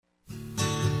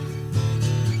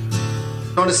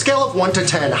On a scale of 1 to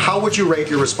 10, how would you rate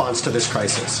your response to this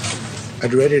crisis?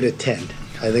 I'd rate it a 10.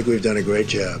 I think we've done a great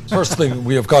job. First thing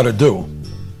we have got to do,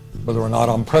 whether or not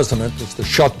I'm president, is to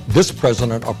shut this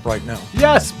president up right now.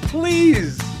 Yes,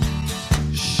 please.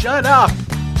 Shut up,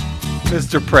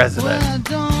 Mr. President. Well, I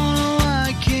don't know why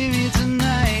I came here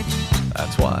tonight.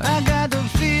 That's why. I got the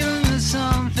feeling that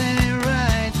something ain't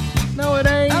right. No, it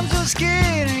ain't. I'm so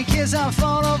scared in case I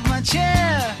fall off my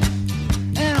chair.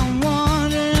 And I'm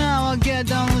wondering how I'll get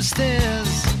down the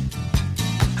stairs.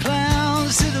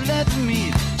 Clowns to the left of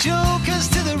me, jokers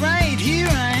to the right. Here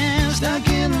I am, stuck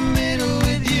in the middle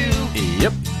with you.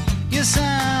 Yep. Yes,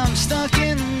 I'm stuck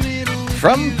in the middle with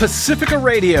From you. Pacifica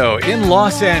Radio in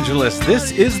Los Angeles,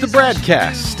 this is the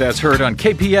BradCast, as heard on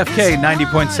KPFK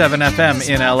 90.7 FM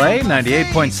in LA,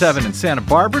 98.7 in Santa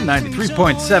Barbara,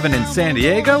 93.7 in San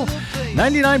Diego,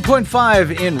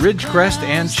 99.5 in Ridgecrest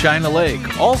and China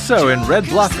Lake. Also in Red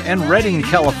Bluff and Redding,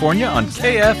 California on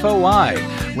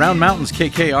KFOI, Round Mountains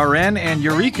KKRN, and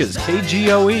Eureka's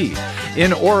KGOE.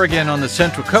 In Oregon on the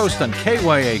Central Coast on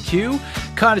KYAQ,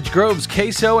 Cottage Grove's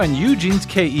KSO, and Eugene's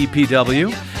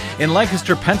KEPW. In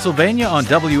Lancaster, Pennsylvania on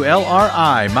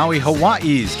WLRI, Maui,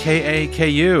 Hawaii's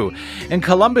KAKU. In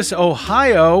Columbus,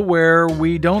 Ohio, where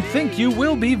we don't think you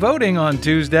will be voting on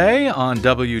Tuesday, on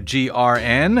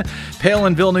WGRN.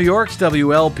 Palinville, New York's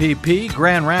WLPP.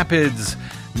 Grand Rapids,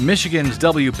 Michigan's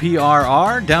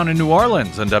WPRR. Down in New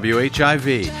Orleans on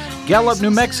WHIV. Gallup,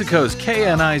 New Mexico's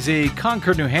KNIZ.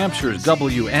 Concord, New Hampshire's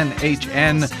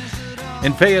WNHN.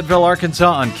 In Fayetteville,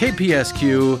 Arkansas on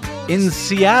KPSQ, in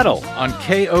Seattle on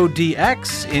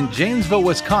KODX, in Janesville,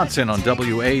 Wisconsin on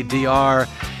WADR,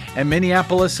 and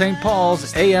Minneapolis, St.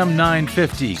 Paul's AM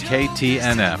 950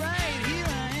 KTNF.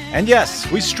 And yes,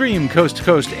 we stream coast to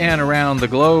coast and around the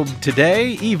globe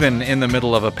today, even in the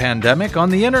middle of a pandemic, on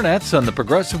the internets, on the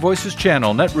Progressive Voices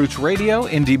channel, Netroots Radio,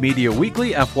 Indie Media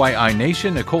Weekly, FYI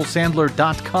Nation,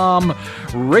 NicoleSandler.com,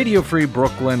 Radio Free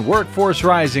Brooklyn, Workforce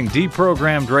Rising,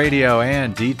 Deprogrammed Radio,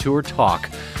 and Detour Talk.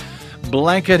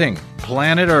 Blanketing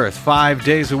planet Earth 5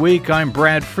 days a week, I'm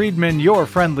Brad Friedman, your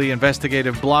friendly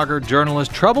investigative blogger,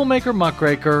 journalist, troublemaker,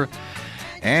 muckraker,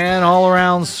 and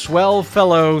all-around swell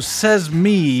fellow, says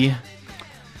me,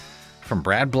 from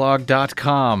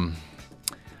BradBlog.com.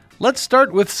 Let's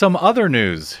start with some other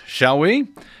news, shall we?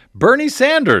 Bernie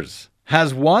Sanders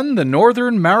has won the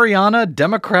Northern Mariana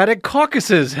Democratic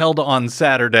Caucuses held on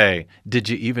Saturday. Did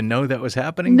you even know that was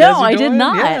happening? No, Desi I did Doyen?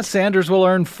 not. Yeah, Sanders will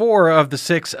earn 4 of the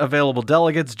 6 available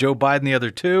delegates. Joe Biden, the other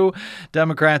 2.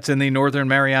 Democrats in the Northern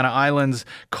Mariana Islands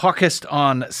caucused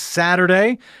on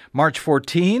Saturday, March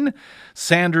 14.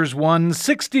 Sanders won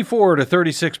 64 to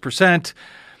 36%,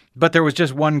 but there was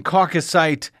just one caucus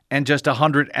site and just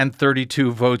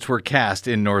 132 votes were cast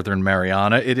in Northern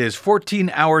Mariana. It is 14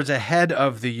 hours ahead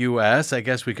of the U.S. I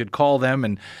guess we could call them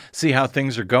and see how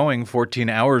things are going 14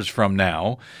 hours from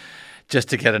now, just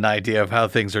to get an idea of how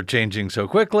things are changing so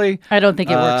quickly. I don't think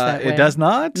it works that way. It does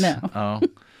not? No. Oh.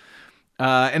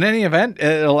 In any event,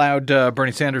 it allowed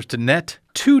Bernie Sanders to net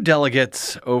 2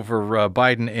 delegates over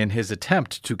Biden in his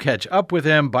attempt to catch up with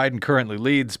him. Biden currently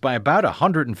leads by about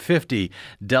 150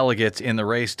 delegates in the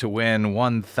race to win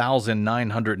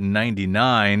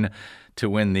 1,999 to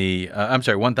win the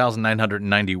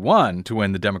 1,991 to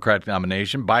win the Democratic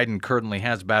nomination. Biden currently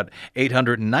has about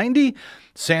 890.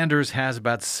 Sanders has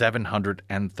about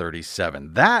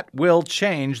 737. That will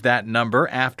change that number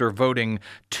after voting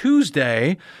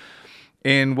Tuesday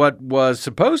in what was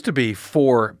supposed to be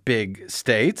 4 big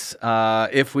states.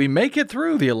 If we make it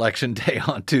through the election day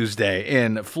on Tuesday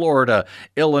in Florida,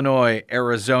 Illinois,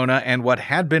 Arizona, and what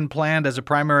had been planned as a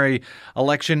primary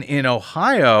election in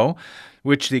Ohio,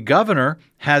 which the governor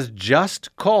has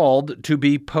just called to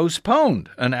be postponed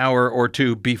an hour or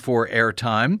 2 before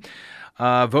airtime.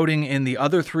 Voting in the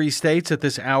other 3 states at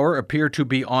this hour appear to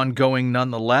be ongoing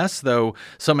nonetheless, though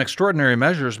some extraordinary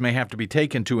measures may have to be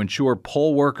taken to ensure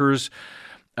poll workers,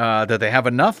 that they have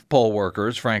enough poll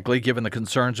workers, frankly, given the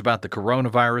concerns about the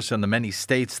coronavirus and the many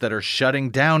states that are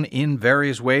shutting down in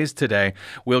various ways today.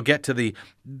 We'll get to the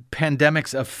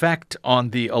pandemic's effect on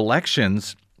the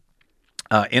elections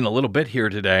in a little bit here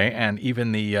today, and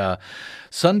even the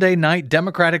Sunday night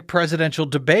Democratic presidential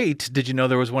debate. Did you know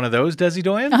there was one of those, Desi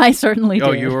Doyen? I certainly did.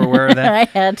 Oh, you were aware of that? I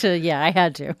had to. Yeah, I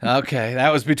had to. Okay,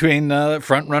 that was between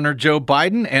frontrunner Joe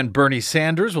Biden and Bernie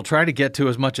Sanders. We'll try to get to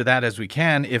as much of that as we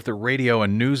can if the radio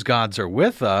and news gods are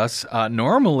with us.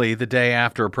 Normally, the day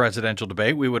after a presidential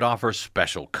debate, we would offer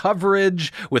special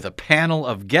coverage with a panel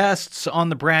of guests on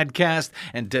the BradCast,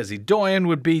 and Desi Doyen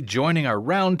would be joining our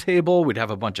roundtable. We'd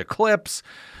have a bunch of clips.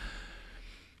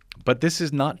 But this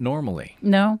is not normally.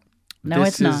 No. No,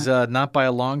 this it's is not. not by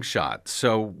a long shot.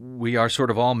 So we are sort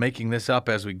of all making this up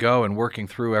as we go and working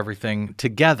through everything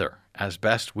together as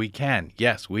best we can.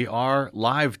 Yes, we are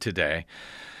live today.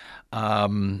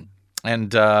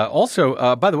 And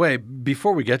also, by the way,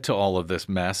 before we get to all of this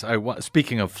mess,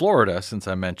 speaking of Florida, since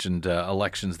I mentioned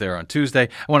elections there on Tuesday,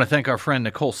 I want to thank our friend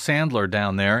Nicole Sandler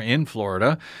down there in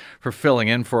Florida for filling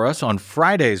in for us on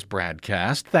Friday's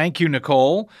BradCast. Thank you,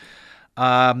 Nicole.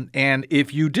 And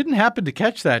if you didn't happen to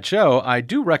catch that show, I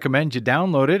do recommend you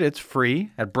download it. It's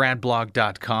free at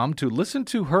bradblog.com to listen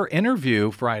to her interview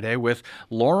Friday with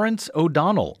Lawrence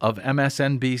O'Donnell of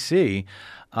MSNBC.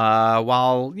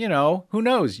 While, who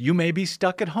knows, you may be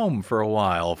stuck at home for a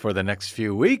while for the next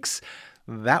few weeks.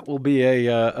 That will be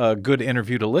a good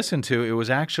interview to listen to. It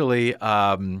was actually,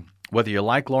 whether you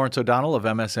like Lawrence O'Donnell of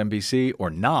MSNBC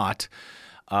or not,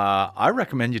 I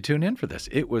recommend you tune in for this.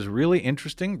 It was really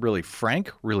interesting, really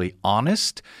frank, really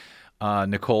honest.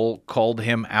 Nicole called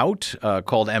him out,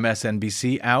 called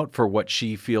MSNBC out for what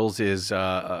she feels is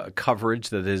coverage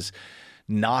that is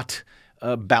not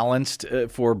balanced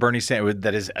for Bernie Sanders,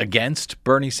 that is against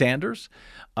Bernie Sanders.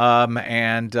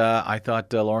 And I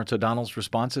thought Lawrence O'Donnell's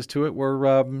responses to it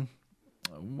were,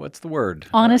 what's the word?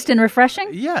 Honest and refreshing?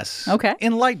 Yes. Okay.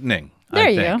 Enlightening, There I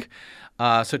you think.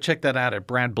 So check that out at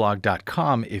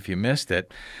bradblog.com if you missed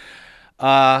it.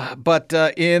 But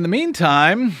in the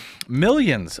meantime,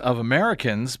 millions of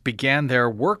Americans began their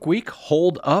work week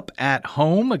holed up at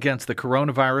home against the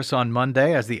coronavirus on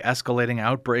Monday as the escalating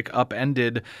outbreak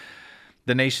upended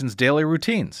the nation's daily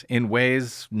routines in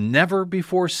ways never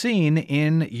before seen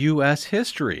in U.S.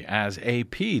 history, as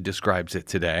AP describes it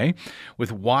today,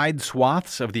 with wide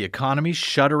swaths of the economy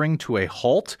shuddering to a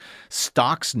halt,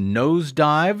 stocks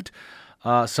nosedived,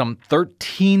 some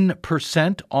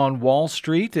 13% on Wall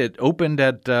Street. It opened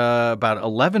at about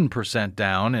 11%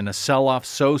 down in a sell-off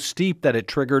so steep that it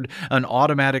triggered an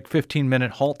automatic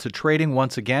 15-minute halt to trading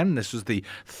once again. This was the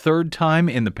third time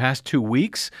in the past 2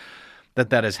 weeks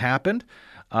that has happened.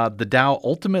 The Dow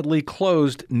ultimately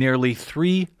closed nearly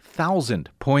 3,000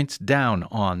 points down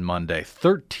on Monday,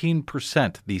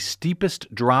 13%, the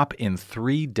steepest drop in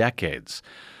 3 decades.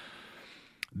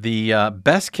 The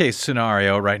best case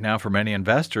scenario right now for many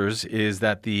investors is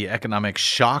that the economic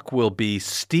shock will be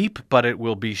steep, but it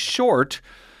will be short,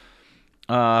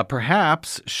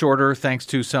 perhaps shorter thanks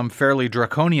to some fairly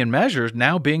draconian measures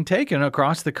now being taken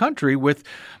across the country with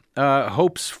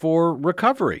hopes for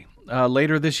recovery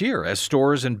later this year as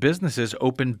stores and businesses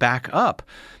open back up.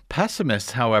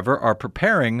 Pessimists, however, are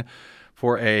preparing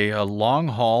for a long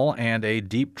haul and a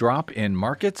deep drop in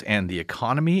markets and the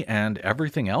economy and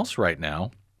everything else right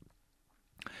now.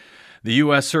 The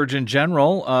U.S. Surgeon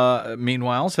General,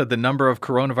 meanwhile, said the number of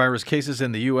coronavirus cases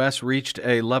in the U.S. reached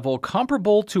a level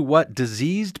comparable to what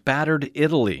diseased, battered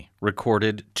Italy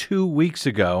recorded 2 weeks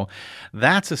ago.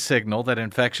 That's a signal that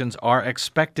infections are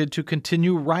expected to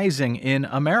continue rising in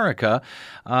America,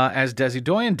 as Desi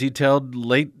Doyen detailed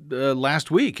late last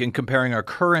week in comparing our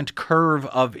current curve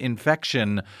of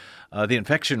infection, the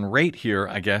infection rate here,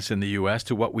 I guess, in the U.S.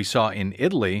 to what we saw in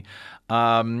Italy.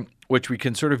 Which we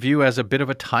can sort of view as a bit of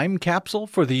a time capsule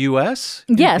for the U.S.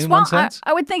 Yes, in well, one sense.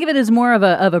 I would think of it as more of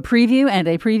a preview, and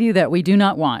a preview that we do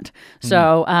not want.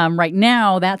 So right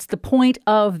now, that's the point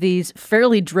of these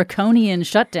fairly draconian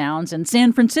shutdowns. And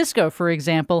San Francisco, for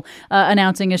example,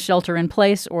 announcing a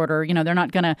shelter-in-place order. They're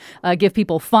not going to give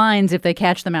people fines if they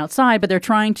catch them outside, but they're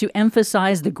trying to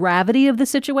emphasize the gravity of the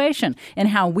situation and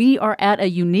how we are at a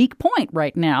unique point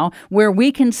right now where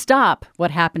we can stop what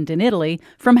happened in Italy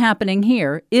from happening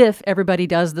here if everybody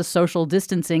does the social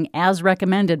distancing as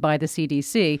recommended by the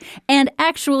CDC. And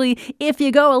actually, if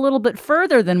you go a little bit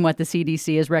further than what the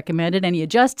CDC has recommended and you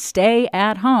just stay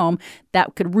at home,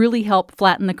 that could really help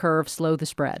flatten the curve, slow the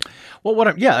spread. Well,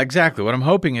 exactly. What I'm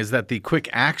hoping is that the quick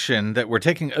action that we're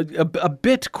taking a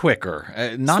bit quicker,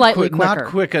 Slightly quicker. Not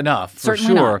quick enough, for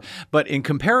Certainly sure. not. But in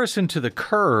comparison to the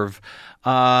curve,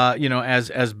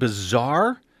 as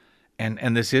bizarre.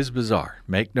 And this is bizarre.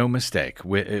 Make no mistake.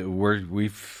 We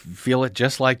feel it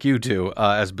just like you do.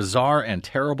 As bizarre and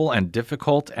terrible and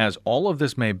difficult as all of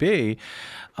this may be,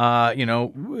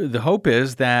 the hope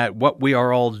is that what we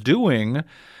are all doing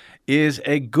is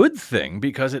a good thing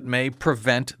because it may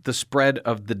prevent the spread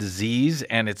of the disease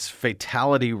and its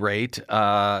fatality rate,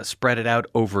 spread it out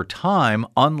over time,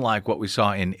 unlike what we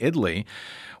saw in Italy,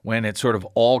 when it sort of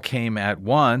all came at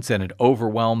once and it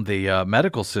overwhelmed the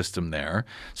medical system there.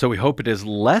 So we hope it is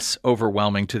less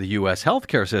overwhelming to the U.S.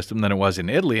 healthcare system than it was in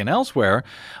Italy and elsewhere.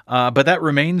 But that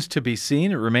remains to be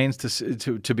seen. It remains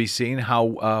to be seen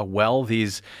how well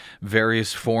these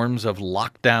various forms of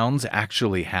lockdowns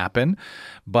actually happen.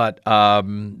 But,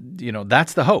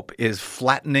 that's the hope, is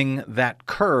flattening that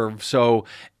curve so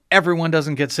everyone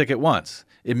doesn't get sick at once.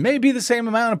 It may be the same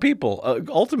amount of people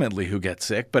ultimately who get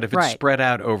sick, but if it's spread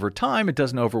out over time, it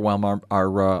doesn't overwhelm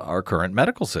our current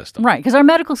medical system. Right, because our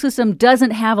medical system doesn't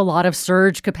have a lot of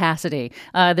surge capacity.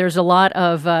 There's a lot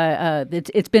of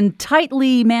it's been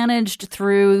tightly managed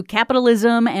through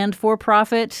capitalism and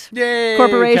for-profit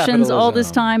corporations all this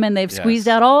time, and they've squeezed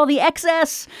out all the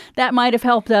excess that might have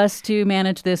helped us to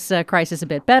manage this crisis a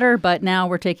bit better. But now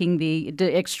we're taking the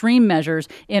extreme measures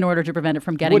in order to prevent it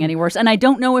from getting any worse. And I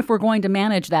don't know if we're going to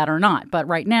manage that or not. But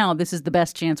right now, this is the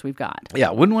best chance we've got.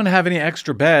 Yeah, wouldn't want to have any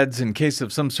extra beds in case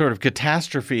of some sort of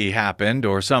catastrophe happened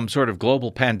or some sort of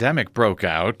global pandemic broke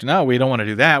out. No, we don't want to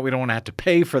do that. We don't want to have to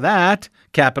pay for that.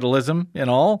 Capitalism and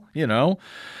all,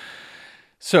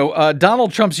 So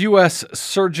Donald Trump's U.S.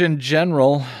 Surgeon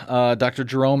General, Dr.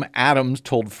 Jerome Adams,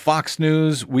 told Fox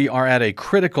News, we are at a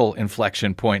critical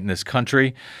inflection point in this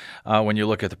country. When you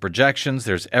look at the projections,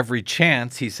 there's every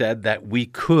chance, he said, that we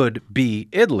could be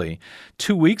Italy.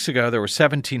 2 weeks ago, there were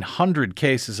 1,700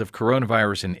 cases of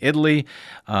coronavirus in Italy.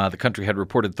 The country had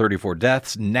reported 34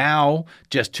 deaths. Now,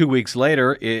 just 2 weeks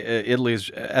later, Italy is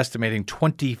estimating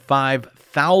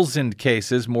 25,000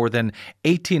 cases. More than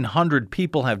 1,800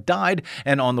 people have died.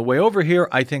 And on the way over here,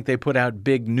 I think they put out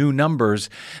big new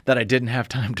numbers that I didn't have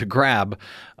time to grab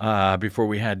before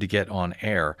we had to get on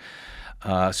air.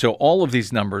 So all of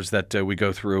these numbers that we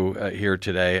go through here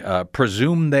today,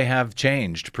 presume they have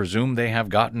changed, presume they have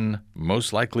gotten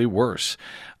most likely worse.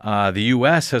 The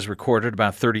U.S. has recorded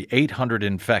about 3,800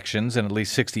 infections and at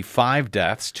least 65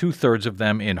 deaths, 2/3 of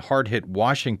them in hard-hit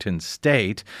Washington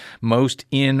state, most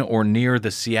in or near the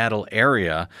Seattle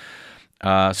area.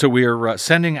 So we are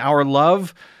sending our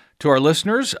love to our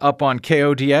listeners up on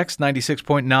KODX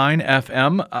 96.9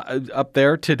 FM up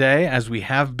there today, as we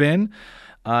have been.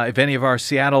 If any of our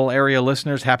Seattle area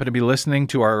listeners happen to be listening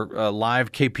to our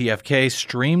live KPFK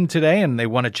stream today and they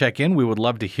want to check in, we would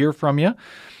love to hear from you.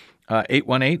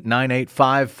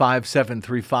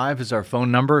 818-985-5735 is our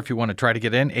phone number if you want to try to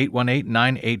get in,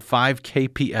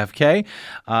 818-985-KPFK.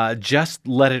 Just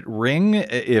let it ring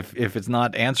if it's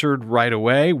not answered right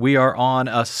away. We are on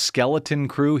a skeleton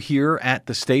crew here at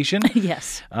the station.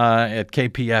 Yes. At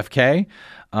KPFK.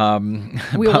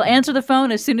 We will answer the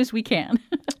phone as soon as we can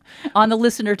on the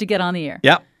listener to get on the air.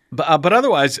 Yeah. But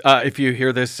otherwise, if you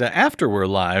hear this after we're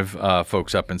live,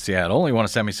 folks up in Seattle, you want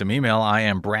to send me some email, I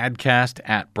am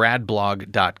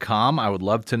bradcast@bradblog.com. I would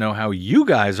love to know how you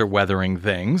guys are weathering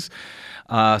things.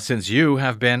 Since you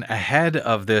have been ahead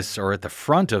of this or at the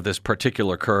front of this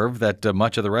particular curve that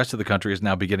much of the rest of the country is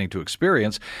now beginning to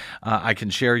experience, I can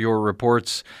share your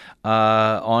reports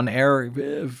on air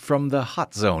from the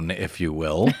hot zone, if you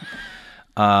will.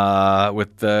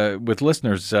 With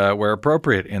listeners where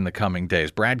appropriate in the coming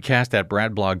days.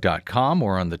 BradCast@bradblog.com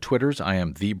or on the Twitters. I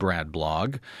am the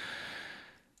BradBlog.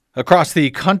 Across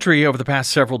the country over the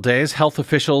past several days, health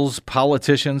officials,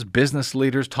 politicians, business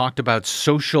leaders talked about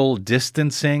social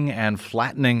distancing and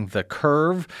flattening the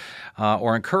curve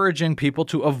or encouraging people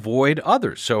to avoid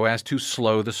others so as to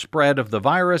slow the spread of the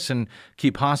virus and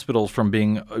keep hospitals from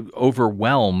being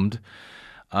overwhelmed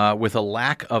with a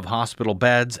lack of hospital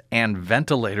beds and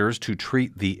ventilators to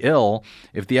treat the ill.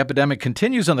 If the epidemic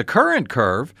continues on the current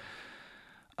curve,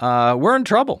 we're in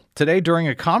trouble. Today, during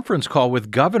a conference call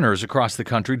with governors across the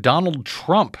country, Donald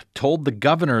Trump told the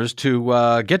governors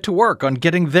to get to work on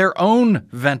getting their own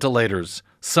ventilators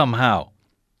somehow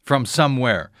from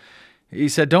somewhere. He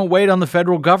said, don't wait on the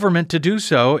federal government to do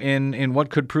so in what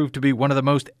could prove to be one of the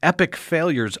most epic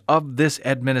failures of this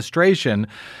administration.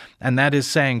 And that is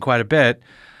saying quite a bit.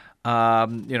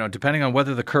 Depending on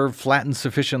whether the curve flattens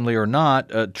sufficiently or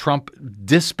not, Trump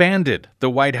disbanded the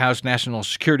White House National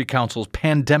Security Council's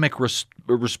pandemic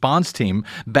response team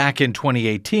back in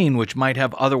 2018, which might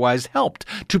have otherwise helped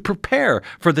to prepare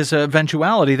for this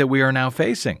eventuality that we are now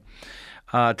facing.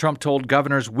 Trump told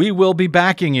governors, we will be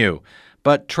backing you,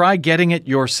 but try getting it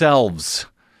yourselves.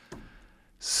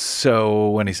 So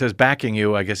when he says backing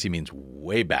you, I guess he means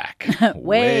way back.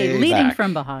 way leading back.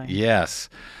 From behind. Yes.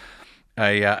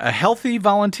 A healthy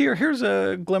volunteer. Here's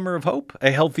a glimmer of hope.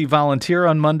 A healthy volunteer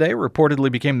on Monday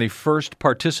reportedly became the first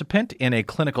participant in a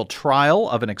clinical trial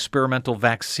of an experimental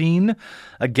vaccine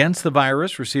against the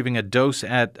virus, receiving a dose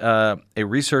at a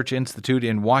research institute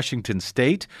in Washington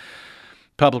state.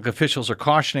 Public officials are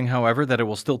cautioning, however, that it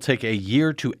will still take a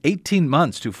year to 18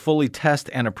 months to fully test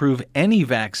and approve any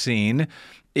vaccine,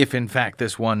 if in fact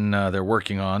this one they're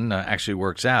working on actually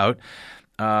works out.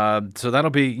 So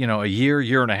that'll be, a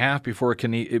year and a half before it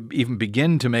can even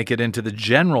begin to make it into the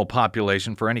general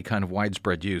population for any kind of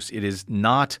widespread use. It is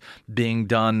not being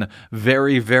done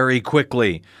very, very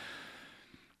quickly.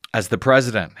 As the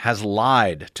president has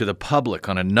lied to the public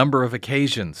on a number of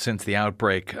occasions since the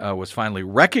outbreak was finally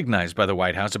recognized by the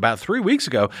White House about 3 weeks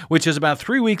ago, which is about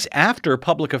 3 weeks after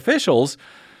public officials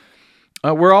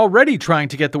were already trying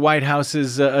to get the White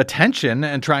House's attention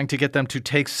and trying to get them to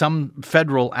take some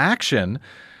federal action,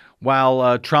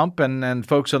 while Trump and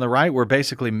folks on the right were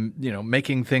basically,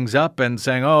 making things up and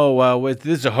saying,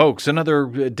 this is a hoax,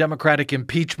 another Democratic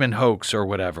impeachment hoax or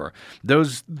whatever.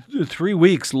 Those 3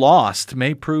 weeks lost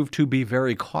may prove to be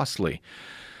very costly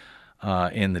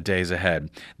in the days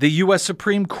ahead. The U.S.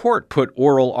 Supreme Court put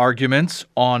oral arguments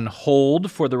on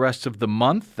hold for the rest of the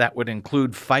month. That would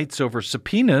include fights over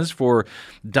subpoenas for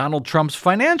Donald Trump's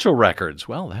financial records.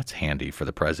 Well, that's handy for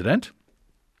the president.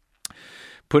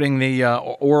 Putting the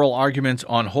oral arguments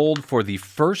on hold for the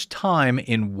first time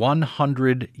in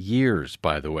 100 years,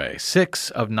 by the way. 6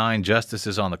 of 9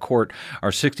 justices on the court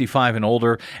are 65 and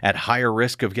older, at higher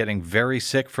risk of getting very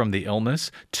sick from the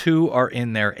illness. 2 are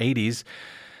in their 80s.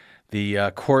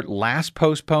 The court last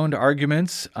postponed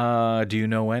arguments. Do you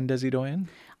know when, Desi Doyen?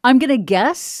 I'm going to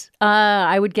guess.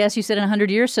 I would guess you said in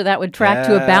 100 years, so that would track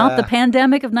to about the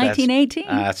pandemic of 1918.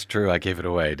 That's true. I gave it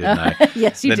away, didn't I?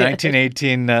 Yes, you did. The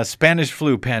 1918 Spanish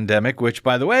flu pandemic, which,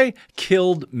 by the way,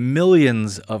 killed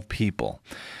millions of people.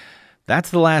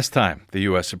 That's the last time the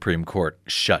U.S. Supreme Court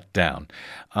shut down.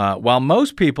 While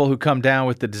most people who come down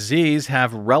with the disease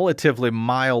have relatively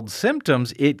mild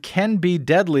symptoms, it can be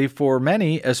deadly for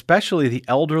many, especially the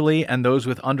elderly and those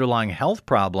with underlying health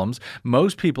problems.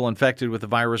 Most people infected with the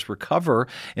virus recover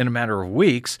in a matter of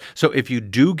weeks. So if you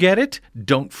do get it,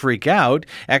 don't freak out.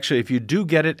 Actually, if you do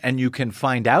get it and you can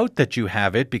find out that you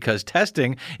have it, because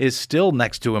testing is still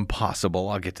next to impossible.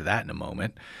 I'll get to that in a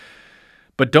moment.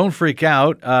 But don't freak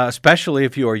out, especially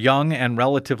if you are young and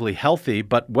relatively healthy.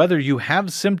 But whether you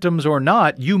have symptoms or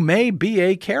not, you may be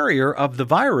a carrier of the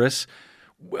virus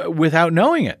without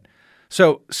knowing it.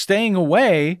 So staying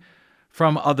away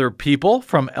from other people,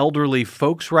 from elderly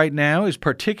folks right now, is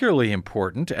particularly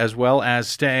important, as well as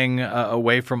staying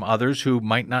away from others who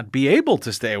might not be able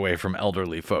to stay away from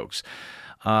elderly folks.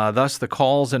 Thus, the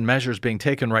calls and measures being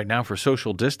taken right now for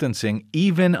social distancing,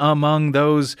 even among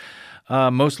those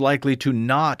most likely to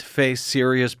not face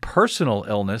serious personal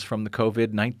illness from the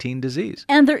COVID-19 disease.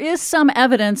 And there is some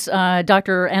evidence,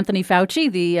 Dr. Anthony Fauci,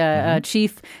 the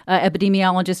chief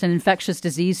epidemiologist and infectious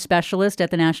disease specialist at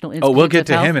the National Institute of Health. We'll get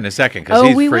to him in a second, because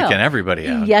he's freaking everybody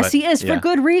out. Yes, he is, for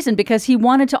good reason, because he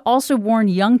wanted to also warn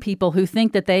young people who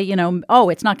think that they,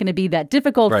 it's not going to be that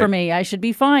difficult for me. I should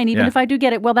be fine, even if I do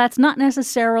get it. Well, that's not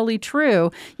necessarily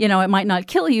true. It might not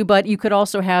kill you, but you could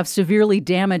also have severely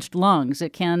damaged lungs.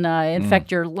 It can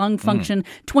infect your lung function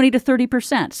 20 to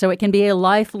 30%. So it can be a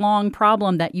lifelong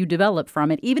problem that you develop from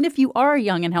it, even if you are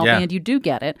young and healthy and you do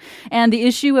get it. And the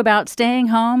issue about staying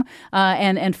home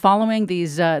and following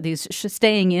these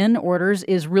staying in orders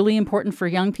is really important for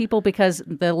young people, because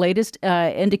the latest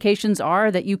indications are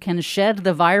that you can shed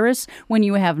the virus when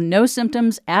you have no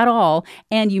symptoms at all,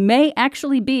 and you may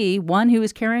actually be one who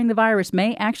is carrying the virus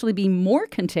may actually be more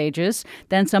contagious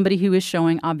than somebody who is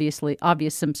showing obvious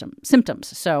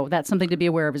symptoms. So that's something to be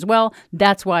aware of as well.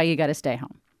 That's why you got to stay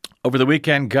home. Over the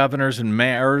weekend, governors and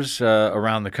mayors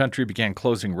around the country began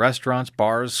closing restaurants,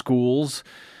 bars, schools.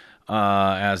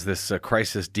 As this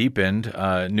crisis deepened,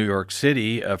 New York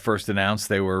City first announced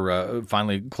they were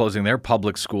finally closing their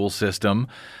public school system.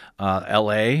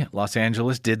 L.A., Los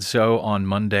Angeles did so on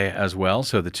Monday as well.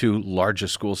 So the 2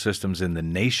 largest school systems in the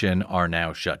nation are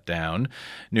now shut down.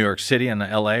 New York City and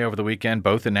L.A. over the weekend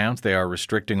both announced they are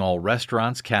restricting all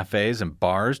restaurants, cafes, and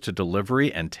bars to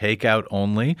delivery and takeout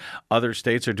only. Other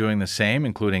states are doing the same,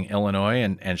 including Illinois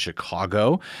and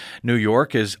Chicago. New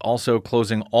York is also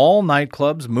closing all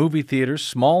nightclubs, movie theaters,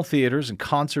 small theaters, and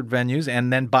concert venues.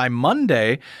 And then by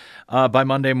Monday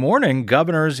morning,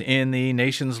 governors in the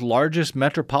nation's largest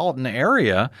metropolitan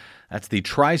area, that's the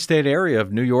tri-state area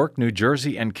of New York, New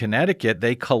Jersey, and Connecticut,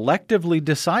 they collectively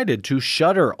decided to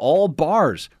shutter all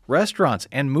bars, restaurants,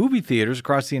 and movie theaters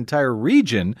across the entire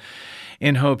region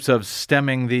in hopes of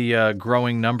stemming the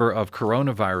growing number of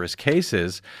coronavirus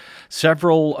cases.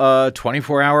 Several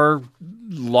 24-hour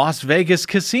Las Vegas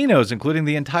casinos, including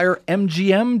the entire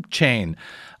MGM chain,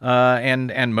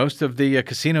 and most of the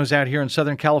casinos out here in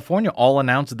Southern California, all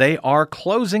announced they are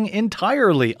closing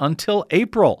entirely until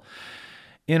April.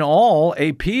 In all,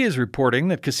 AP is reporting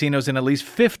that casinos in at least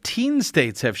 15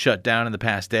 states have shut down in the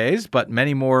past days, but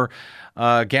many more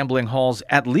gambling halls,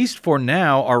 at least for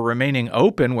now, are remaining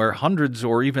open, where hundreds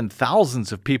or even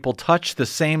thousands of people touch the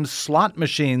same slot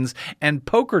machines and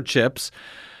poker chips,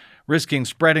 risking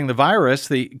spreading the virus.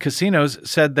 The casinos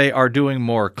said they are doing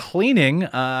more cleaning.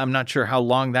 I'm not sure how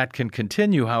long that can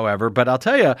continue, however, but I'll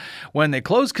tell you, when they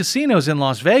close casinos in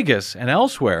Las Vegas and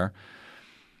elsewhere,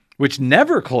 which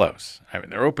never close, I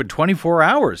mean, they're open 24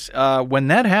 hours. When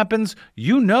that happens,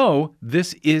 you know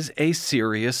this is a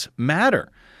serious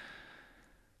matter.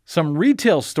 Some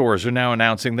retail stores are now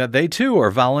announcing that they, too,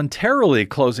 are voluntarily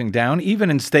closing down,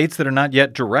 even in states that are not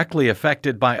yet directly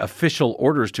affected by official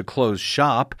orders to close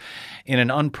shop. In an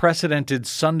unprecedented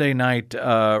Sunday night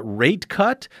rate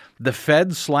cut, the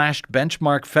Fed slashed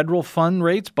benchmark federal fund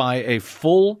rates by a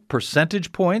full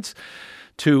percentage points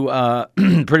to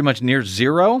pretty much near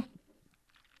zero.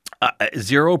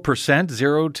 0%,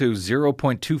 0 to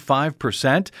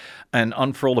 0.25%, and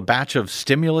unfurled a batch of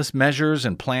stimulus measures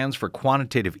and plans for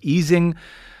quantitative easing,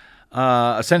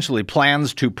 essentially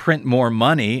plans to print more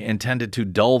money intended to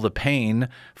dull the pain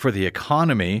for the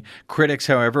economy. Critics,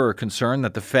 however, are concerned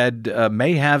that the Fed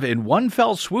may have in one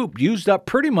fell swoop used up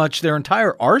pretty much their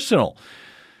entire arsenal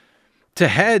to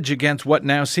hedge against what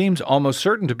now seems almost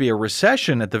certain to be a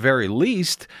recession at the very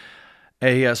least.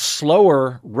 A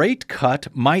slower rate cut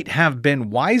might have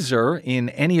been wiser in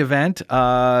any event.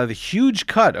 The huge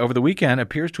cut over the weekend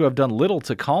appears to have done little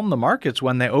to calm the markets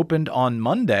when they opened on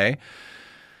Monday.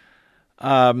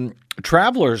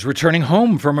 Travelers returning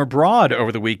home from abroad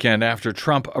over the weekend after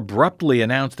Trump abruptly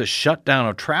announced the shutdown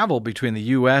of travel between the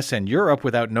U.S. and Europe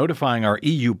without notifying our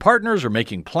EU partners or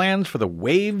making plans for the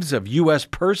waves of U.S.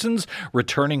 persons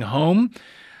returning home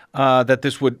that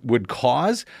this would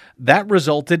cause, that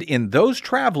resulted in those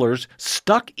travelers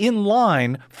stuck in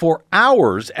line for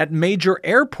hours at major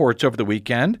airports over the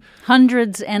weekend.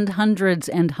 Hundreds and hundreds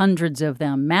and hundreds of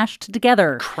them mashed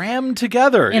together. Crammed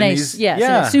together. In a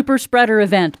super spreader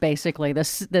event, basically. The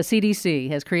CDC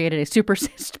has created a super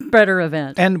spreader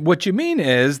event. And what you mean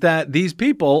is that these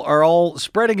people are all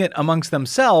spreading it amongst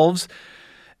themselves,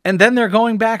 and then they're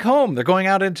going back home. They're going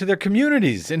out into their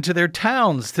communities, into their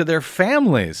towns, to their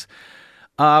families,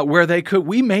 where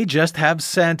we may just have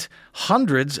sent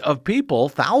hundreds of people,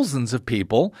 thousands of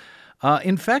people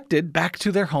infected back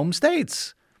to their home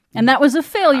states. And that was a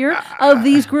failure of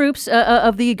these groups,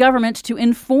 of the government, to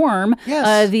inform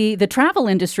the travel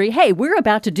industry, hey, we're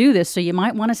about to do this, so you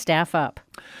might want to staff up.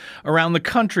 Around the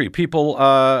country, people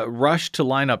rushed to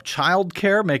line up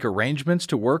childcare, make arrangements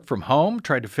to work from home,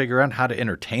 tried to figure out how to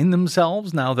entertain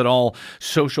themselves now that all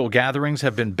social gatherings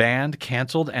have been banned,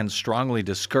 canceled, and strongly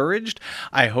discouraged.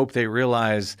 I hope they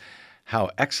realize how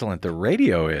excellent the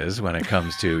radio is when it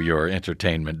comes to your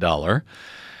entertainment dollar.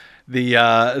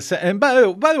 And by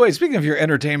the way, speaking of your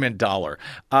entertainment dollar,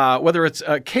 whether it's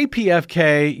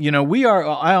KPFK, we are,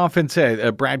 I often say,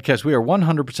 BradCast, we are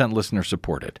 100% listener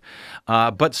supported.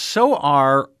 But so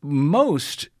are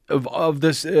most of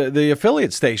this, the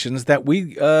affiliate stations that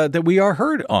we are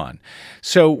heard on.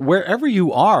 So wherever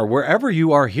you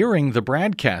are hearing the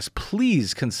BradCast,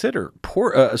 please consider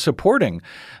supporting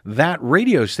that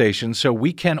radio station so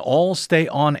we can all stay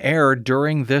on air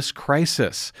during this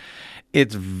crisis.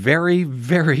 It's very,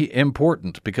 very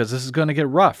important because this is going to get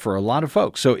rough for a lot of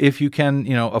folks. So if you can,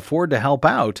 afford to help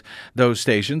out those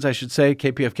stations, I should say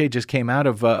KPFK just came out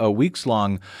of a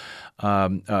weeks-long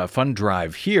fund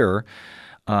drive here.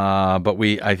 But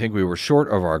I think we were short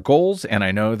of our goals. And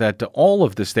I know that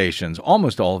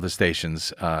almost all of the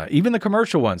stations, even the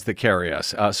commercial ones that carry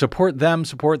us, support them,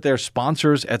 support their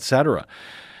sponsors, etc.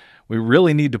 We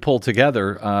really need to pull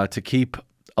together to keep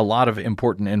a lot of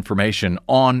important information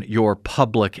on your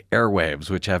public airwaves,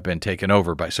 which have been taken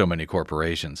over by so many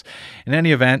corporations. In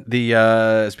any event,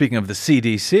 speaking of the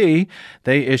CDC,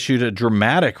 they issued a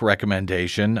dramatic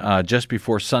recommendation just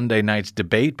before Sunday night's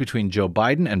debate between Joe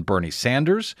Biden and Bernie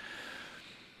Sanders.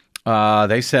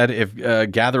 They said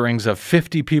if gatherings of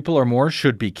 50 people or more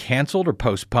should be canceled or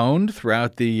postponed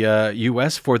throughout the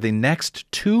U.S. for the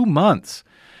next 2 months.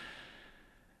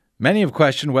 Many have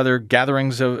questioned whether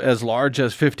gatherings of as large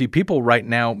as 50 people right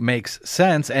now makes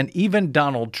sense. And even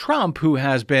Donald Trump, who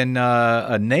has been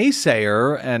a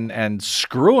naysayer and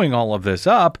screwing all of this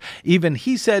up, even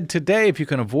he said today, if you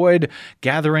can avoid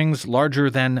gatherings larger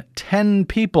than 10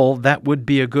 people, that would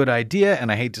be a good idea.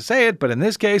 And I hate to say it, but in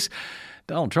this case,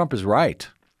 Donald Trump is right.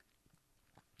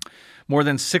 More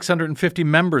than 650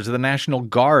 members of the National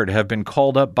Guard have been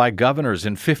called up by governors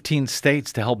in 15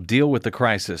 states to help deal with the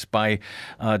crisis by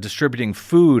distributing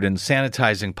food and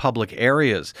sanitizing public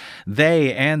areas.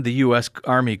 They and the U.S.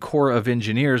 Army Corps of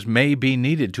Engineers may be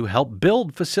needed to help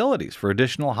build facilities for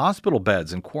additional hospital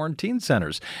beds and quarantine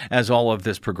centers as all of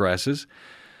this progresses.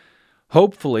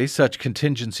 Hopefully, such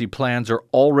contingency plans are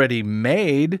already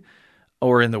made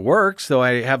or in the works, though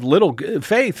I have little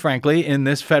faith, frankly, in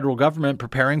this federal government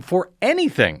preparing for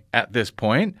anything at this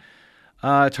point.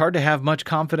 It's hard to have much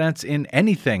confidence in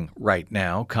anything right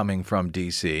now coming from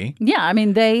D.C. Yeah, I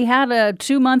mean, they had a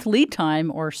 2-month lead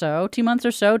time or so, 2 months or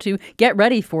so to get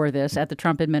ready for this at the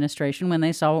Trump administration when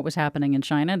they saw what was happening in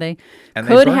China. They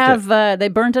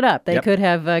burned it up. They could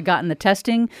have gotten the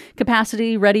testing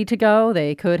capacity ready to go.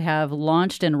 They could have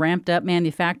launched and ramped up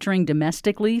manufacturing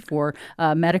domestically for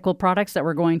medical products that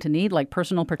we're going to need, like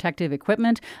personal protective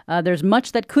equipment. There's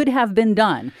much that could have been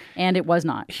done, and it was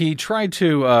not. He tried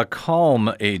to calm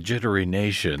a jittery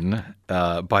nation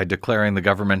by declaring the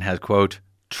government has, quote,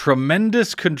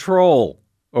 tremendous control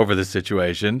over the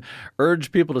situation,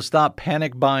 urged people to stop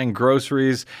panic buying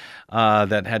groceries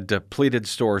that had depleted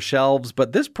store shelves.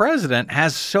 But this president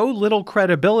has so little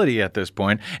credibility at this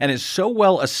point and is so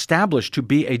well established to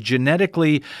be a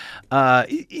genetically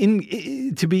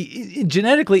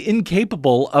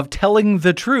incapable of telling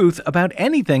the truth about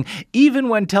anything, even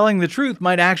when telling the truth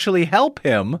might actually help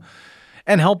him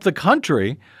and help the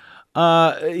country.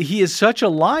 He is such a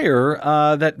liar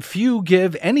that few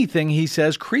give anything he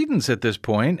says credence at this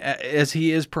point, as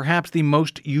he is perhaps the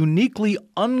most uniquely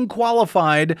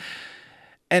unqualified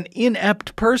and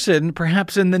inept person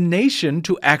perhaps in the nation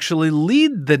to actually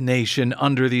lead the nation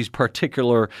under these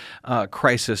particular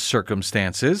crisis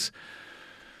circumstances.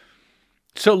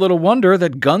 So little wonder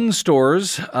that gun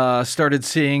stores started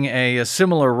seeing a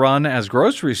similar run as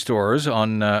grocery stores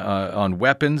on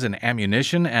weapons and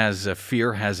ammunition as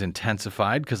fear has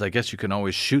intensified, because I guess you can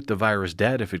always shoot the virus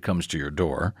dead if it comes to your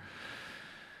door.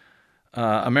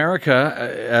 America,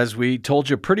 as we told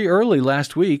you pretty early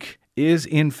last week, is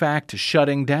in fact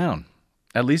shutting down,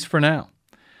 at least for now.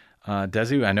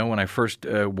 Desi, I know when I first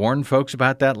warned folks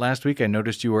about that last week, I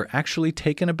noticed you were actually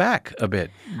taken aback a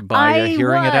bit by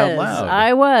hearing it out loud.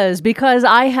 I was, because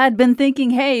I had been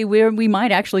thinking, hey, we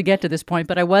might actually get to this point,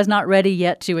 but I was not ready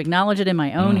yet to acknowledge it in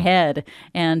my own head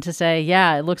and to say,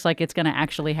 yeah, it looks like it's going to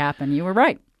actually happen. You were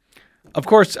right. Of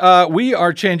course, we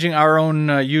are changing our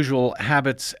own usual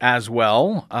habits as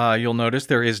well. You'll notice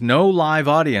there is no live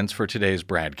audience for today's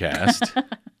BradCast.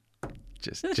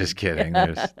 Just kidding.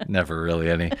 There's never really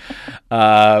any.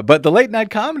 But the late night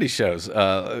comedy shows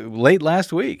late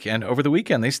last week and over the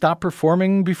weekend, they stopped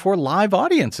performing before live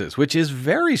audiences, which is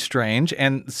very strange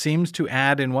and seems to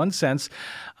add, in one sense,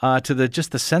 to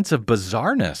the sense of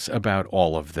bizarreness about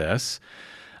all of this.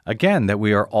 Again, that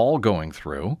we are all going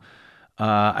through.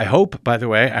 I hope, by the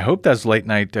way, those late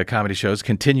night comedy shows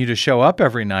continue to show up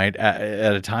every night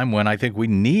at a time when I think we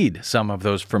need some of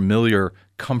those familiar,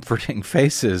 comforting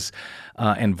faces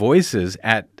and voices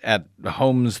at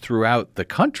homes throughout the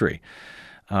country,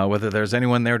 whether there's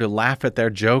anyone there to laugh at their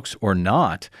jokes or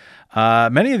not.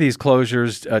 Many of these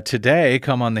closures today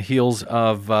come on the heels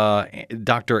of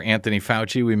Dr. Anthony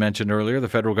Fauci, we mentioned earlier, the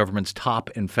federal government's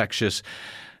top infectious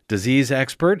disease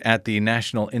expert at the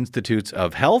National Institutes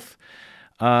of Health,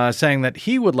 saying that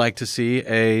he would like to see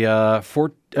a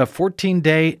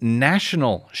 14-day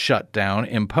national shutdown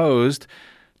imposed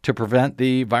to prevent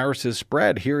the virus's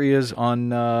spread. Here he is on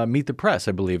Meet the Press,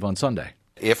 I believe, on Sunday.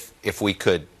 If we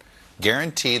could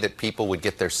guarantee that people would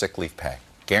get their sick leave pay,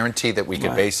 guarantee that we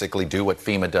could basically do what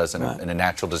FEMA does in a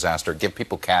natural disaster, give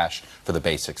people cash for the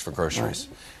basics, for groceries.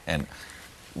 And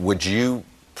would you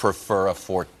prefer a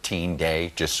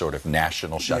 14-day just sort of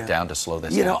national shutdown to slow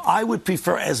this down? You know, I would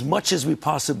prefer as much as we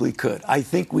possibly could. I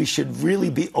think we should really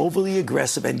be overly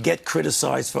aggressive and get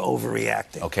criticized for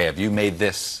overreacting. Okay, have you made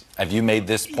this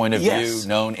point of view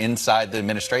known inside the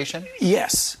administration?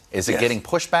 Yes. Is it getting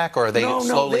pushback, or are they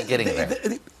slowly getting there?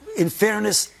 In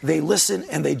fairness, they listen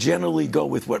and they generally go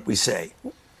with what we say.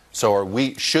 So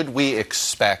should we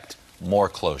expect more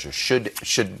closures?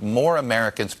 Should more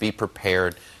Americans be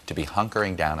prepared to be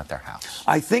hunkering down at their house?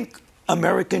 I think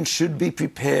Americans should be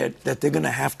prepared that they're going to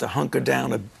have to hunker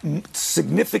down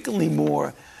significantly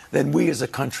more than we as a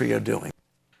country are doing.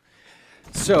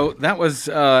 So that was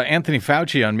Anthony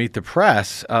Fauci on Meet the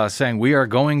Press saying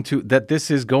that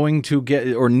this is going to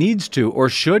get, or needs to, or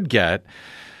should get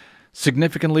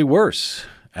significantly worse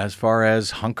as far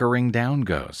as hunkering down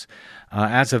goes.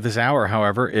 As of this hour,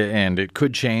 however, and it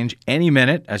could change any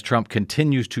minute as Trump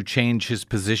continues to change his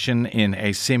position in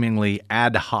a seemingly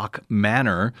ad hoc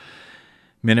manner,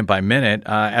 minute by minute.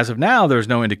 As of now, there's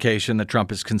no indication that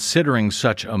Trump is considering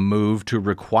such a move to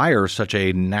require such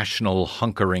a national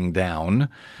hunkering down.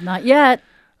 Not yet.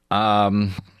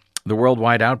 The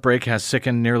worldwide outbreak has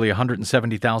sickened nearly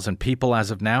 170,000 people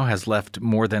as of now, has left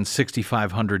more than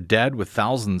 6,500 dead, with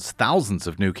thousands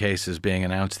of new cases being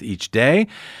announced each day.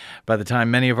 By the time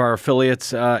many of our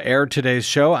affiliates air today's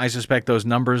show, I suspect those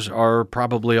numbers are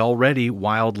probably already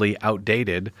wildly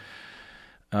outdated.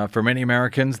 For many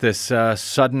Americans, this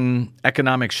sudden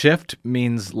economic shift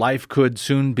means life could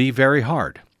soon be very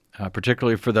hard,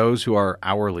 particularly for those who are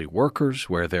hourly workers,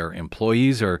 where their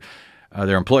employers,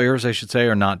 I should say,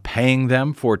 are not paying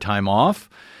them for time off,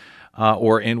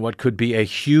 or in what could be a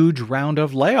huge round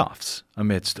of layoffs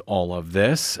amidst all of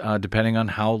this, depending on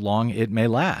how long it may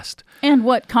last. And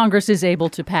what Congress is able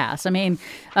to pass. I mean,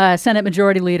 Senate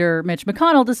Majority Leader Mitch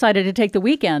McConnell decided to take the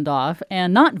weekend off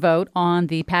and not vote on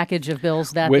the package of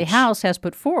bills that the House has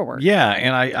put forward. Yeah,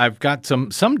 and I've got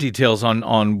some details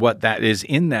on what that is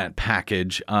in that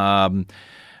package.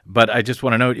 But I just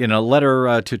want to note, in a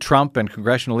letter to Trump and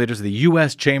congressional leaders, the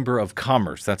U.S. Chamber of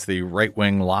Commerce, that's the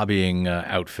right-wing lobbying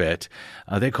outfit,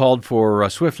 they called for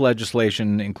swift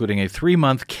legislation, including a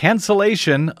 3-month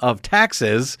cancellation of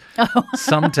taxes,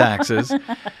 some taxes.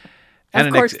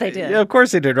 Of course they did. Of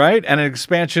course they did, right? And an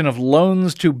expansion of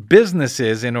loans to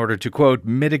businesses in order to, quote,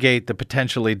 mitigate the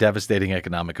potentially devastating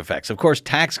economic effects. Of course,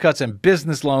 tax cuts and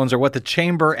business loans are what the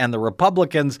chamber and the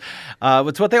Republicans,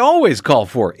 it's what they always call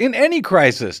for in any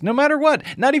crisis, no matter what.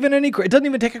 Not even it doesn't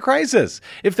even take a crisis.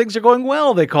 If things are going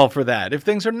well, they call for that. If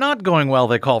things are not going well,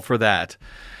 they call for that.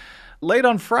 Late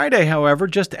on Friday, however,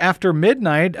 just after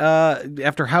midnight,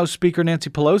 after House Speaker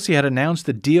Nancy Pelosi had announced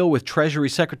the deal with Treasury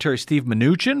Secretary Steve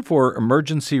Mnuchin for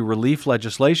emergency relief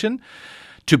legislation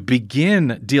to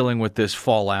begin dealing with this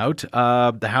fallout,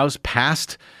 the House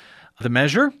passed the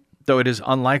measure, though it is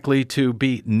unlikely to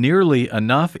be nearly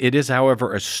enough. It is,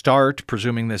 however, a start,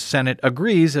 presuming the Senate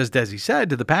agrees, as Desi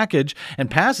said, to the package and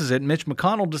passes it. Mitch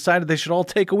McConnell decided they should all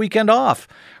take a weekend off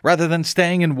rather than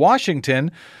staying in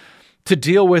Washington to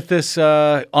deal with this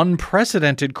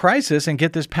unprecedented crisis and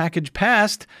get this package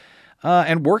passed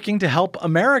and working to help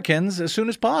Americans as soon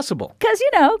as possible. Because,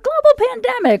 global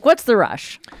pandemic, what's the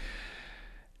rush?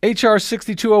 H.R.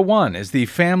 6201 is the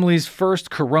Family's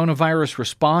First Coronavirus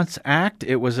Response Act.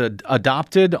 It was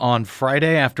adopted on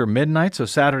Friday after midnight, so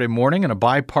Saturday morning, in a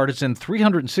bipartisan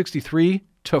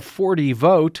 363-40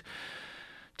 vote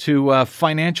to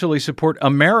financially support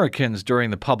Americans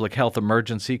during the public health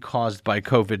emergency caused by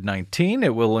COVID-19.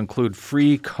 It will include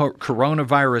free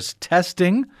coronavirus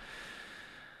testing.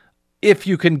 If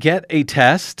you can get a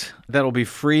test, that'll be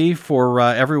free for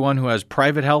everyone who has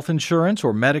private health insurance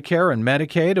or Medicare and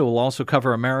Medicaid. It will also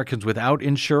cover Americans without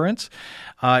insurance.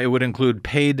 It would include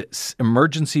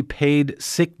emergency paid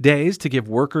sick days to give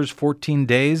workers 14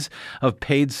 days of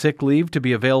paid sick leave to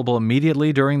be available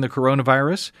immediately during the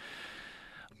coronavirus.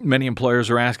 Many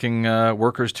employers are asking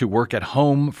workers to work at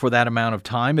home for that amount of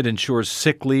time. It ensures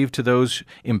sick leave to those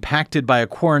impacted by a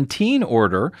quarantine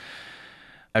order,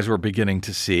 as we're beginning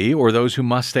to see, or those who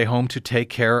must stay home to take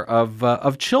care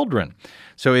of children.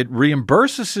 So it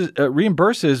reimburses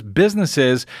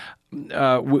businesses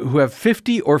who have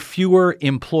 50 or fewer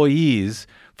employees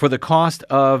for the cost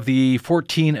of the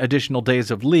 14 additional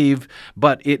days of leave,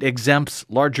 but it exempts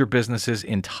larger businesses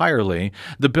entirely.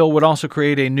 The bill would also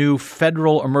create a new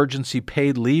federal emergency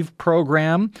paid leave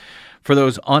program for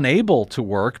those unable to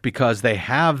work because they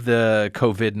have the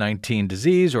COVID-19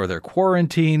 disease or they're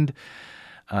quarantined.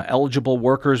 Eligible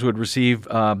workers would receive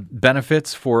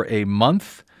benefits for a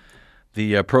month.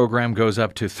 The program goes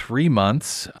up to 3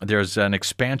 months. There's an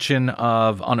expansion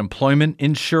of unemployment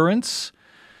insurance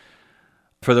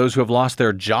for those who have lost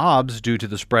their jobs due to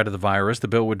the spread of the virus. The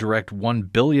bill would direct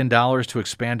 $1 billion to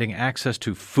expanding access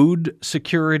to food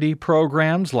security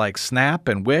programs like SNAP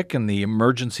and WIC and the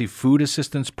emergency food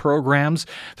assistance programs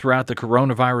throughout the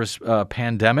coronavirus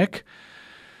pandemic.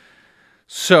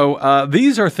 So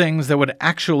these are things that would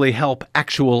actually help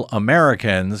actual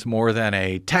Americans more than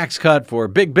a tax cut for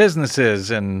big businesses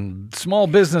and small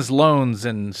business loans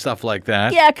and stuff like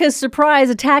that. Yeah, because, surprise,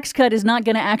 a tax cut is not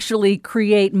going to actually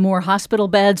create more hospital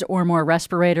beds or more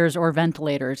respirators or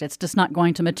ventilators. It's just not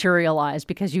going to materialize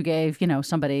because you gave,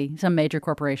 some major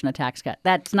corporation a tax cut.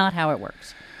 That's not how it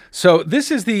works. So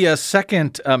this is the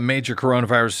second major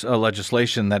coronavirus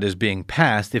legislation that is being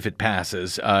passed, if it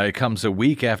passes. It comes a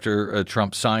week after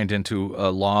Trump signed into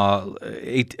law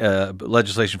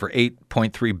legislation for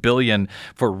 $8.3 billion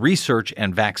for research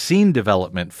and vaccine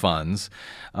development funds.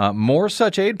 More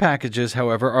such aid packages,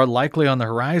 however, are likely on the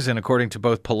horizon, according to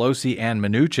both Pelosi and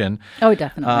Mnuchin. Oh,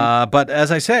 definitely. But as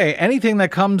I say, anything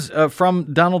that comes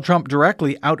from Donald Trump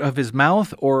directly out of his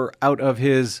mouth or out of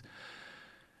his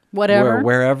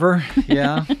wherever,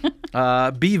 yeah.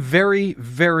 Be very,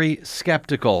 very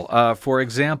skeptical. For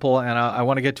example, and I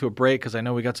want to get to a break because I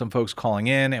know we got some folks calling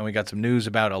in and we got some news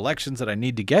about elections that I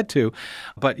need to get to.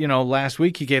 But, last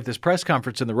week he gave this press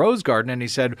conference in the Rose Garden and he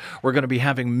said we're going to be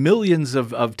having millions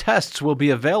of tests will be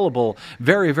available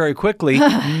very, very quickly.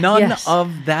 None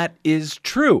of that is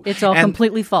true. It's all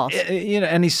completely false.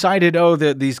 And he cited,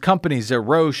 these companies,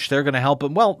 Roche, they're going to help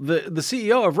him. Well, the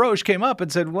CEO of Roche came up and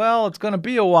said, well, it's going to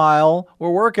be a while.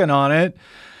 We're working on it.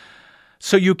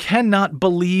 So you cannot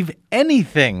believe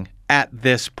anything at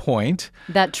this point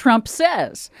that Trump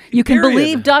says. You can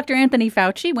believe Dr. Anthony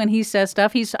Fauci when he says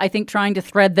stuff. He's, I think, trying to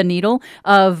thread the needle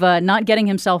of not getting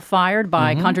himself fired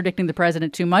by contradicting the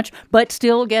president too much, but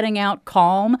still getting out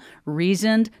calm,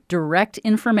 reasoned, direct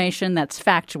information that's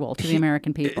factual to the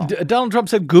American people. Donald Trump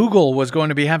said Google was going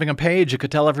to be having a page that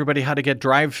could tell everybody how to get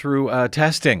drive-through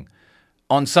testing.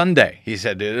 On Sunday, he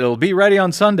said it'll be ready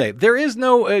on Sunday. There is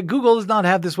no Google does not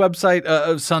have this website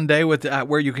of Sunday with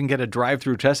where you can get a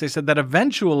drive-through test. They said that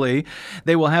eventually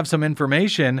they will have some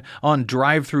information on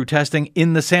drive-through testing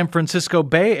in the San Francisco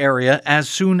Bay Area as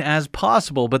soon as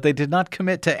possible, but they did not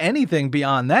commit to anything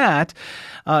beyond that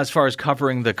as far as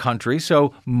covering the country.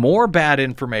 So more bad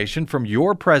information from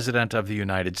your president of the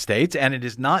United States, and it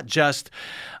is not just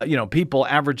people,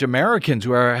 average Americans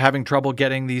who are having trouble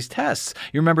getting these tests.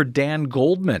 You remember Dan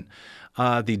Goldman,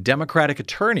 the Democratic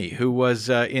attorney who was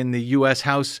in the U.S.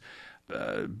 House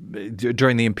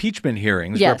during the impeachment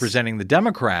hearings representing the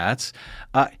Democrats.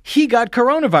 He got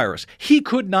coronavirus. He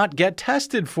could not get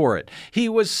tested for it. He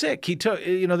was sick. He took,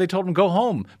 they told him, go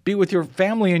home, be with your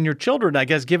family and your children, I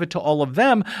guess, give it to all of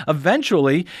them.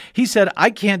 Eventually, he said, I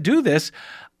can't do this.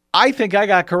 I think I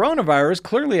got coronavirus.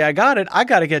 Clearly, I got it. I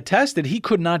got to get tested. He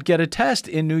could not get a test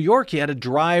in New York. He had to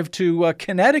drive to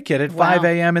Connecticut at 5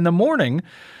 a.m. in the morning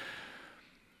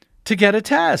to get a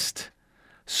test.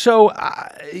 So,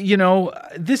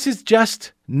 this is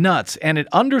just nuts. And it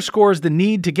underscores the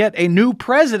need to get a new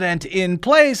president in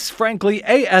place, frankly,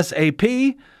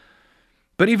 ASAP.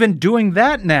 But even doing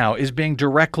that now is being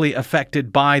directly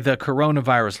affected by the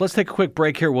coronavirus. Let's take a quick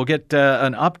break here. We'll get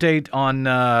an update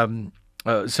on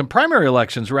some primary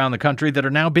elections around the country that are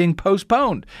now being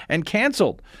postponed and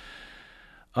canceled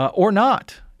or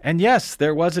not. And yes,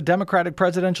 there was a Democratic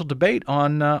presidential debate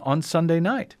on Sunday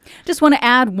night. Just want to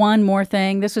add one more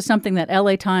thing. This was something that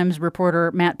LA Times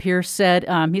reporter Matt Pierce said.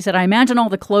 He said, I imagine all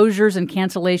the closures and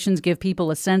cancellations give people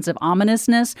a sense of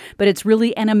ominousness, but it's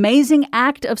really an amazing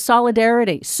act of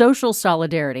solidarity, social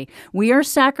solidarity. We are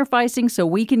sacrificing so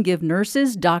we can give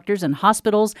nurses, doctors, and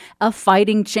hospitals a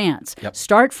fighting chance. Yep.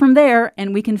 Start from there,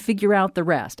 and we can figure out the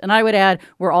rest. And I would add,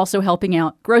 we're also helping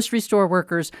out grocery store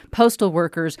workers, postal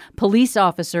workers, police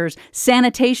officers,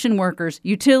 sanitation workers,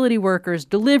 utility workers,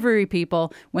 delivery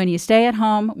people. When you stay at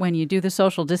home, when you do the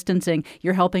social distancing,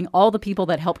 you're helping all the people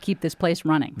that help keep this place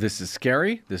running. This is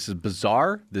scary. This is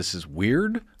bizarre. This is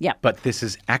weird. Yeah. But this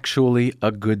is actually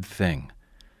a good thing.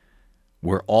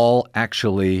 We're all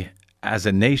actually, as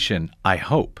a nation, I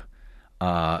hope,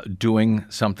 doing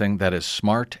something that is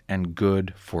smart and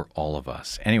good for all of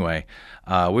us. Anyway,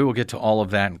 we will get to all of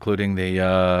that, including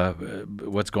the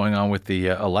what's going on with the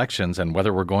elections and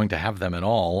whether we're going to have them at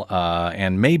all,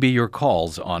 and maybe your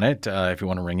calls on it. If you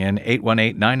want to ring in,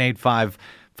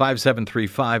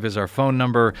 818-985-5735 is our phone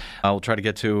number. We'll try to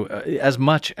get to as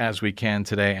much as we can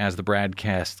today as the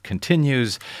BradCast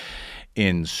continues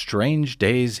in strange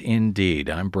days indeed.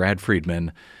 I'm Brad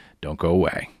Friedman. Don't go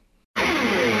away.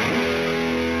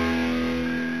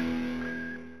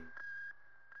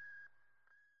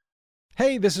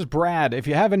 Hey, this is Brad. If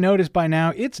you haven't noticed by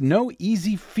now, it's no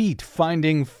easy feat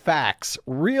finding facts,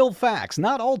 real facts,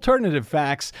 not alternative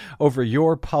facts, over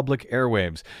your public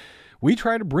airwaves. We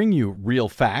try to bring you real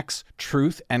facts,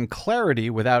 truth, and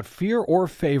clarity without fear or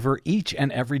favor each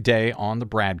and every day on the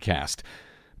BradCast.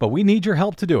 But we need your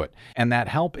help to do it, and that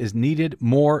help is needed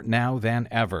more now than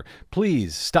ever.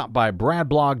 Please stop by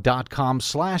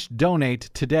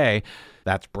bradblog.com/donate today.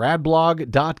 That's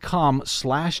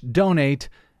bradblog.com/donate.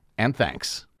 And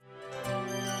thanks.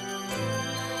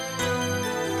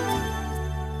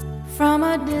 From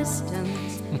a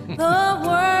distance, the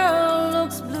world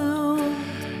looks blue.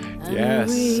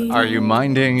 Yes. Are you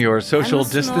minding your social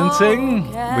distancing?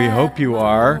 We hope you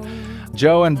are.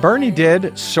 Joe and Bernie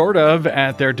did, sort of,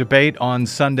 at their debate on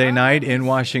Sunday night in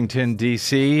Washington,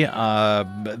 D.C.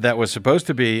 That was supposed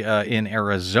to be in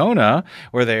Arizona,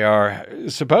 where they are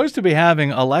supposed to be having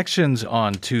elections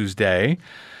on Tuesday.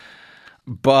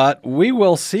 But we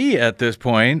will see at this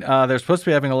point. They're supposed to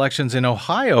be having elections in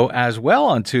Ohio as well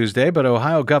on Tuesday, but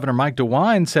Ohio Governor Mike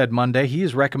DeWine said Monday he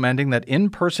is recommending that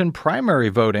in-person primary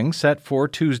voting set for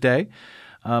Tuesday,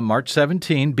 March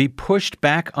 17, be pushed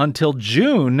back until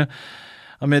June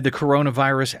amid the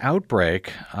coronavirus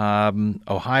outbreak.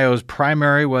 Ohio's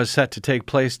primary was set to take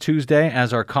place Tuesday,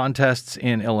 as are contests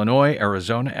in Illinois,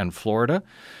 Arizona, and Florida.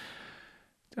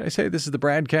 Did I say this is the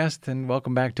BradCast and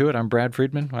welcome back to it? I'm Brad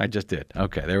Friedman. I just did.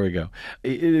 Okay, there we go.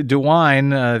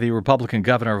 DeWine, the Republican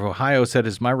governor of Ohio, said,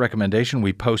 "It's my recommendation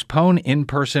we postpone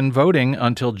in-person voting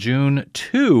until June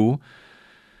 2.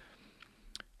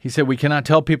 He said, "We cannot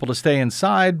tell people to stay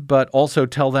inside, but also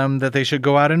tell them that they should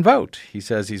go out and vote." He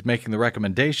says he's making the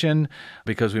recommendation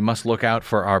because we must look out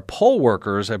for our poll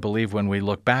workers. I believe when we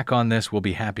look back on this, we'll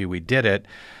be happy we did it.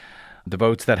 The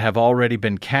votes that have already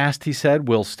been cast, he said,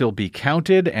 will still be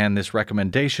counted, and this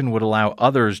recommendation would allow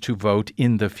others to vote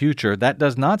in the future. That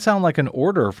does not sound like an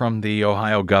order from the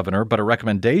Ohio governor, but a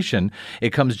recommendation. It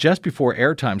comes just before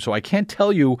airtime, so I can't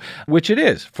tell you which it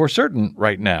is for certain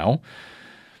right now.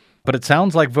 But it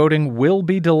sounds like voting will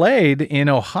be delayed in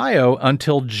Ohio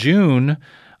until June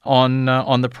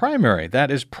on the primary. That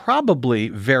is probably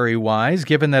very wise,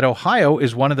 given that Ohio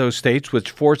is one of those states which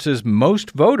forces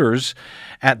most voters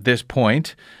at this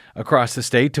point across the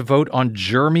state to vote on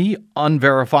germy,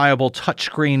 unverifiable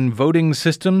touchscreen voting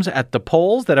systems at the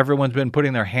polls that everyone's been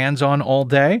putting their hands on all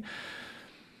day.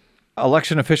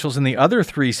 Election officials in the other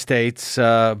three states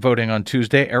voting on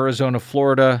Tuesday, Arizona,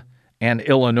 Florida, and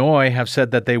Illinois, have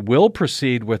said that they will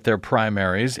proceed with their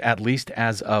primaries, at least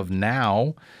as of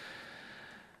now.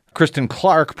 Kristen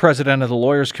Clark, president of the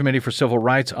Lawyers Committee for Civil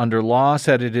Rights Under Law,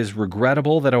 said it is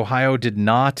regrettable that Ohio did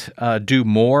not do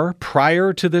more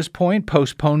prior to this point.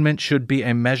 Postponement should be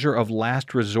a measure of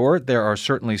last resort. There are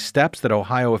certainly steps that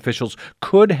Ohio officials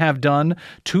could have done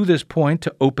to this point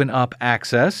to open up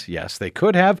access. Yes, they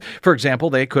could have. For example,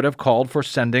 they could have called for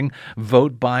sending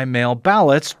vote-by-mail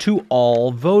ballots to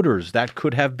all voters. That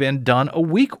could have been done a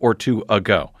week or two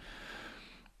ago.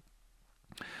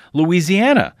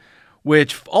 Louisiana,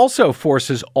 which also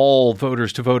forces all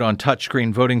voters to vote on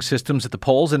touchscreen voting systems at the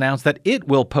polls, announced that it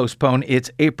will postpone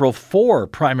its April 4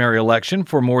 primary election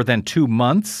for more than 2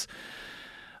 months.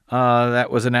 That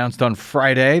was announced on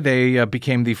Friday. They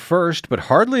became the first, but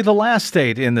hardly the last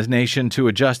state in the nation to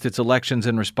adjust its elections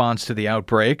in response to the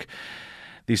outbreak.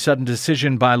 The sudden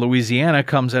decision by Louisiana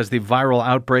comes as the viral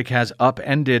outbreak has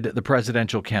upended the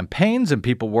presidential campaigns, and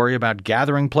people worry about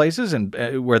gathering places and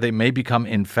where they may become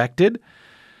infected.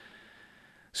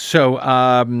 So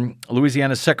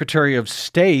Louisiana's Secretary of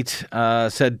State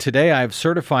said today, "I have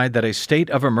certified that a state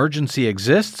of emergency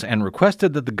exists and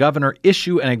requested that the governor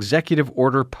issue an executive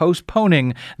order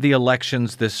postponing the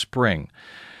elections this spring."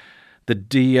 The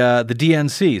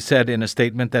DNC said in a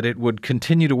statement that it would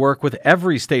continue to work with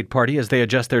every state party as they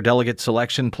adjust their delegate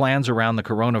selection plans around the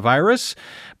coronavirus,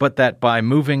 but that by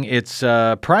moving its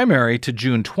primary to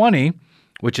June 20,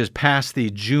 which is past the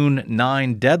June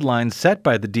 9 deadline set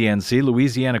by the DNC,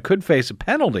 Louisiana could face a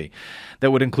penalty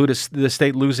that would include the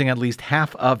state losing at least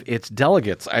half of its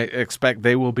delegates. I expect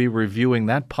they will be reviewing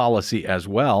that policy as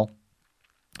well.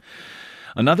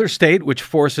 Another state which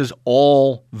forces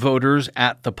all voters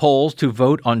at the polls to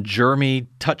vote on germy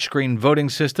touchscreen voting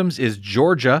systems is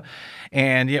Georgia.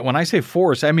 And yet when I say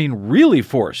force, I mean really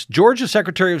force. Georgia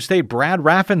Secretary of State Brad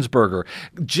Raffensperger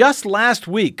just last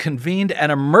week convened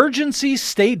an emergency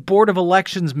state board of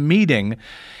elections meeting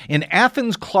in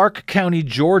Athens, Clarke County,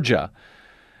 Georgia,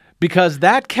 because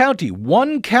that county,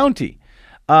 one county,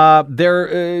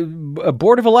 their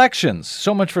Board of Elections,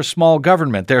 so much for small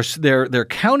government, their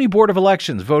county Board of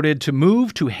Elections voted to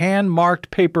move to hand-marked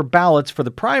paper ballots for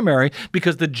the primary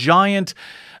because the giant,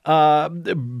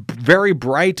 very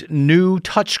bright new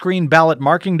touchscreen ballot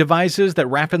marking devices that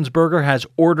Raffensperger has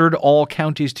ordered all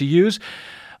counties to use,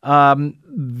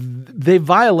 they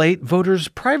violate voters'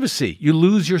 privacy. You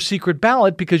lose your secret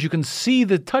ballot because you can see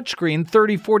the touchscreen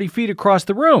 30, 40 feet across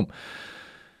the room.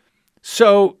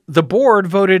 So the board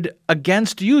voted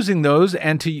against using those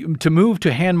and to move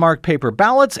to hand-marked paper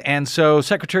ballots. And so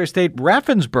Secretary of State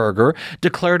Raffensperger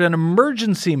declared an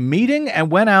emergency meeting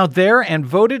and went out there and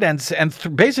voted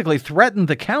and basically threatened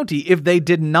the county if they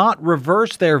did not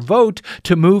reverse their vote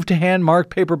to move to hand-marked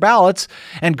paper ballots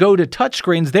and go to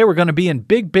touchscreens, they were going to be in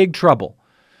big, big trouble.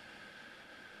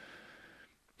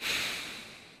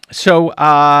 So,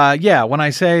 when I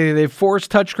say they force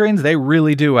touchscreens, they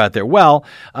really do out there. Well,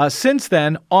 since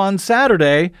then, on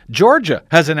Saturday, Georgia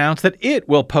has announced that it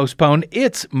will postpone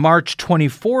its March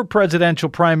 24 presidential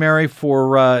primary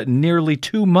for nearly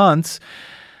 2 months.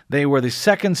 They were the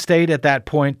second state at that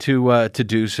point to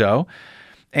do so.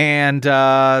 And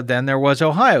then there was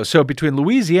Ohio. So between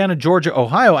Louisiana, Georgia,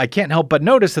 Ohio, I can't help but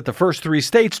notice that the first 3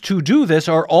 states to do this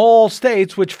are all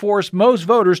states which force most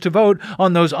voters to vote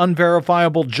on those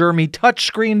unverifiable, germy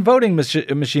touchscreen voting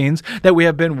machines that we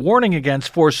have been warning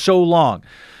against for so long.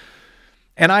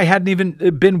 And I hadn't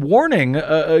even been warning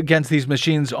against these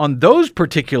machines on those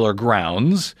particular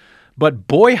grounds. But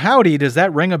boy, howdy, does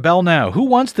that ring a bell now. Who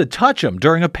wants to touch them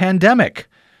during a pandemic?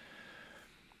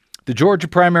 The Georgia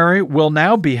primary will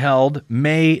now be held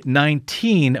May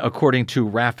 19, according to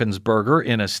Raffensperger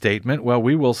in a statement. Well,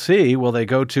 we will see. Will they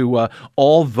go to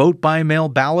all vote-by-mail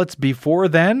ballots before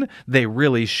then? They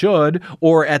really should.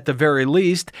 Or at the very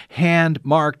least,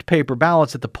 hand-marked paper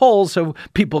ballots at the polls so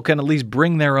people can at least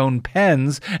bring their own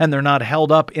pens and they're not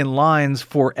held up in lines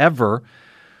forever,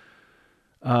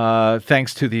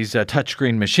 thanks to these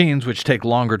touchscreen machines, which take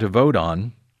longer to vote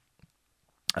on.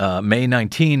 May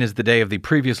 19 is the day of the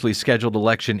previously scheduled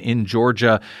election in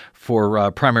Georgia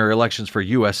for primary elections for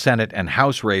U.S. Senate and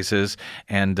House races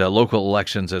and local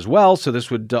elections as well. So this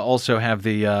would also have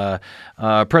the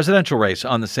presidential race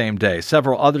on the same day.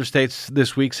 Several other states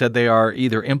this week said they are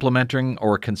either implementing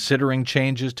or considering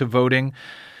changes to voting.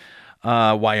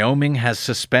 Wyoming has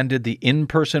suspended the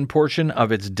in-person portion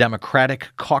of its Democratic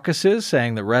caucuses,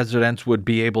 saying that residents would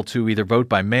be able to either vote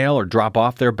by mail or drop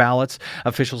off their ballots.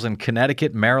 Officials in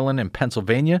Connecticut, Maryland, and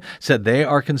Pennsylvania said they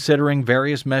are considering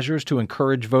various measures to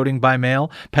encourage voting by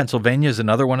mail. Pennsylvania is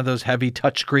another one of those heavy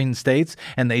touchscreen states,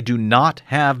 and they do not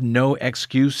have no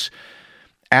excuse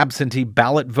absentee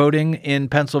ballot voting in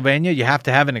Pennsylvania. You have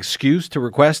to have an excuse to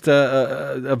request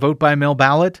a vote-by-mail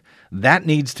ballot. That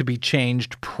needs to be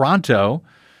changed pronto.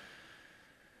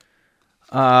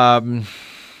 In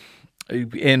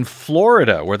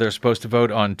Florida, where they're supposed to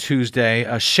vote on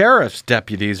Tuesday, sheriff's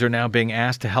deputies are now being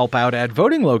asked to help out at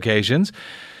voting locations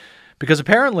because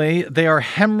apparently they are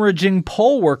hemorrhaging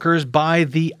poll workers by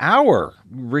the hour.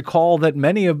 Recall that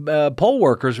many of poll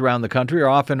workers around the country are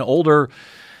often older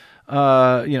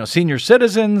senior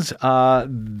citizens.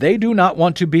 They do not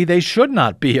want to be, they should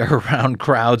not be around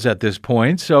crowds at this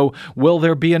point. So will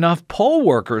there be enough poll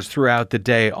workers throughout the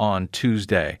day on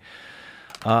Tuesday?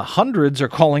 Hundreds are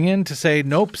calling in to say,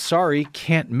 nope, sorry,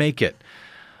 can't make it.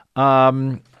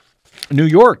 New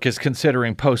York is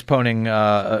considering postponing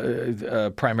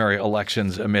primary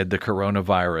elections amid the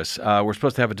coronavirus. We're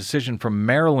supposed to have a decision from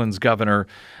Maryland's governor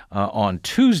on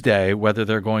Tuesday whether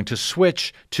they're going to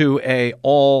switch to a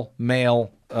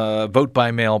all-mail,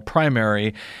 vote-by-mail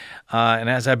primary. And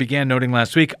as I began noting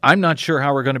last week, I'm not sure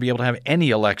how we're going to be able to have any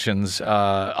elections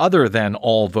other than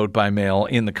all vote-by-mail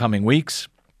in the coming weeks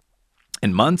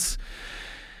and months,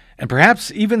 and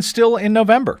perhaps even still in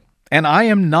November. And I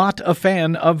am not a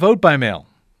fan of vote-by-mail.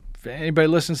 If anybody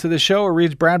listens to this show or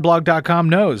reads bradblog.com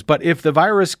knows. But if the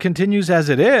virus continues as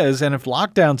it is, and if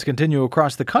lockdowns continue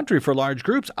across the country for large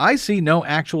groups, I see no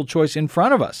actual choice in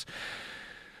front of us.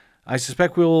 I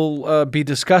suspect we'll be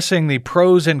discussing the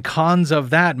pros and cons of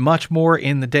that much more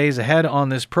in the days ahead on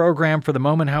this program. For the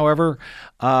moment, however,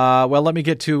 let me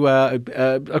get to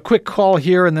a quick call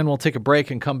here, and then we'll take a break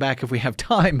and come back if we have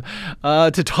time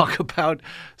to talk about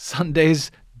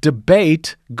Sunday's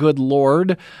debate. Good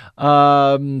Lord.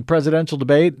 Presidential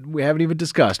debate we haven't even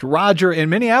discussed. Roger in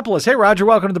Minneapolis. Hey, Roger,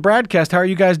 welcome to the BradCast. How are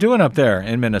you guys doing up there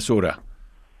in Minnesota?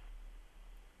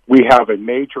 We have a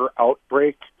major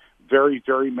outbreak. Very,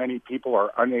 very many people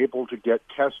are unable to get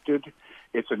tested.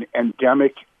 It's an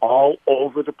endemic all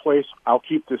over the place. I'll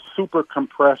keep this super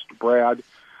compressed, Brad.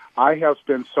 I have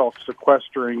been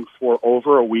self-sequestering for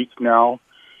over a week now.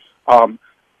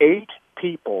 8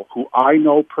 people who I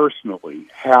know personally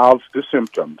have the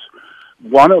symptoms.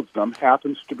 One of them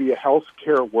happens to be a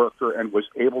healthcare worker and was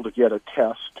able to get a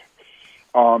test.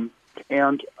 I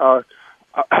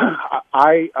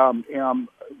am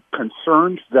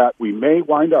concerned that we may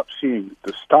wind up seeing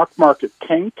the stock market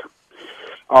tank.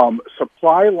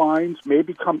 Supply lines may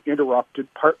become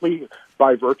interrupted, partly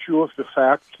by virtue of the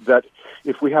fact that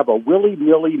if we have a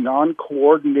willy-nilly,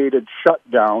 non-coordinated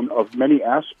shutdown of many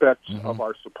aspects of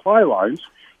our supply lines,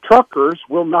 truckers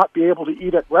will not be able to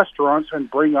eat at restaurants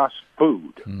and bring us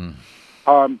food.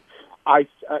 I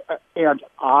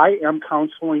am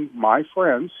counseling my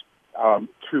friends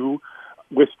to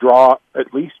withdraw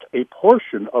at least a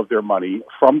portion of their money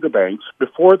from the banks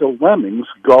before the lemmings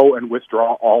go and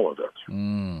withdraw all of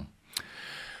it.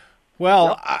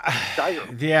 Well, dire.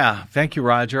 yeah, thank you,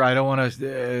 Roger. I don't want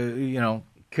to,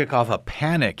 kick off a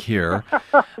panic here.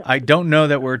 I don't know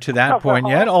that we're to that point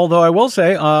yet, although I will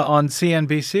say on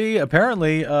CNBC,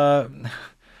 apparently,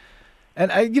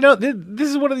 this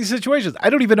is one of these situations. I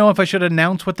don't even know if I should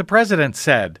announce what the president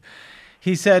said.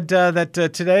 He said that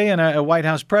today in a White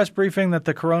House press briefing that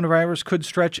the coronavirus could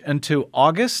stretch into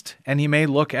August, and he may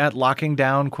look at locking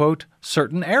down, quote,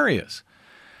 certain areas.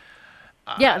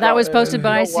 Yeah, that was posted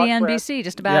by CNBC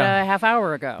just about a half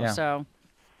hour ago. Yeah. So,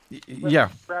 yeah,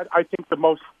 Brad, I think the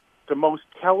most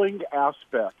telling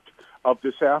aspect of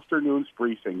this afternoon's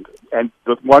briefing, and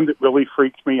the one that really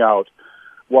freaked me out,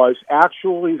 was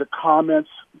actually the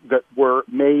comments that were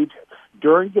made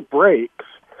during the breaks,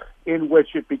 in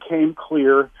which it became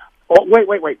clear. Oh,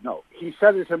 wait! No, he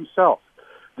said it himself.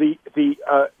 And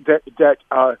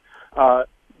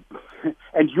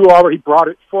you already brought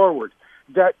it forward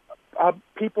that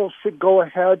people should go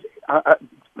ahead.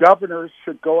 Governors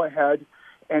should go ahead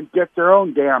and get their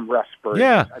own damn respirators.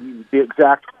 Yeah. I mean, the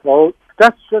exact quote.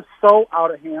 That's just so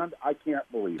out of hand. I can't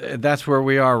believe it. That's where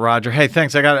we are, Roger. Hey,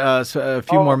 thanks. I got a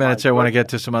few more minutes. I want to get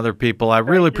to some other people. I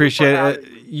really appreciate it.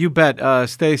 You bet.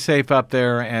 Stay safe up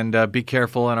there and be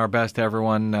careful. And our best to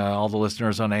everyone, all the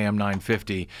listeners on AM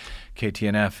 950.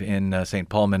 KTNF in St.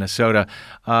 Paul, Minnesota.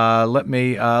 Let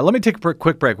me take a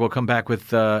quick break. We'll come back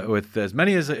with as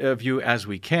many of you as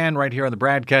we can right here on the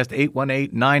BradCast,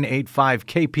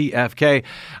 818-985-KPFK.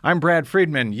 I'm Brad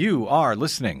Friedman. You are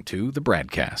listening to the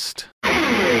BradCast.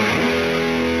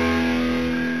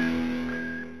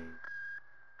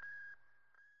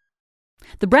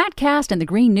 the BradCast and the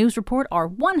Green News Report are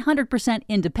 100%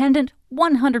 independent,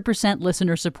 100%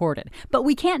 listener-supported. But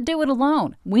we can't do it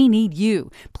alone. We need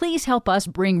you. Please help us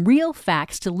bring real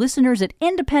facts to listeners at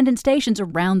independent stations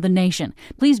around the nation.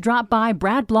 Please drop by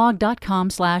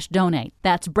bradblog.com/donate.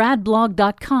 That's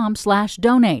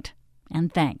bradblog.com/donate.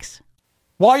 And thanks.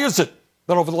 Why is it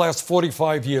that over the last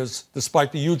 45 years,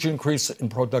 despite the huge increase in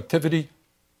productivity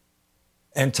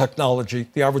and technology,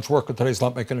 the average worker today is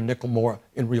not making a nickel more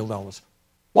in real dollars?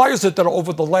 Why is it that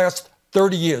over the last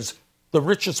 30 years, the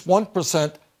richest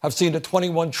 1% have seen a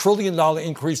 $21 trillion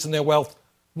increase in their wealth?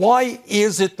 Why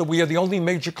is it that we are the only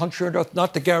major country on earth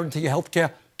not to guarantee health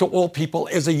care to all people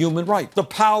as a human right? The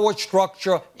power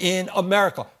structure in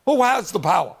America. Who has the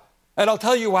power? And I'll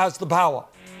tell you who has the power.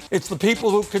 It's the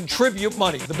people who contribute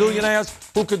money, the billionaires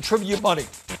who contribute money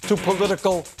to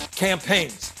political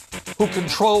campaigns, who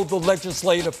control the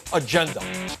legislative agenda.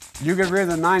 You get rid of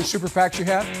the 9 super PACs you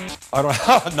have? I don't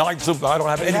have 9 super. I don't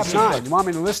have any super 9. You want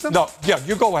me to list them? No. Yeah,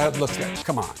 you go ahead and list them.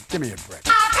 Come on, give me a break.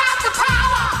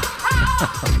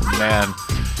 Man.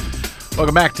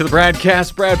 Welcome back to the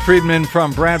BradCast. Brad Friedman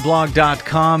from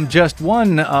bradblog.com. Just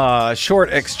one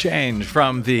short exchange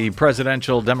from the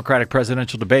Democratic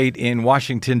presidential debate in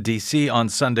Washington, D.C. on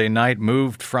Sunday night.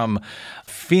 Moved from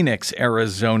Phoenix,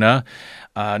 Arizona.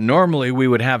 Normally, we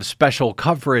would have special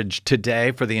coverage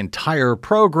today for the entire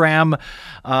program.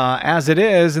 As it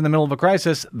is, in the middle of a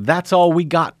crisis, that's all we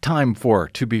got time for,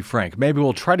 to be frank. Maybe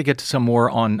we'll try to get to some more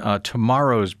on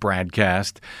tomorrow's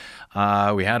BradCast.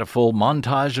 We had a full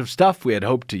montage of stuff we had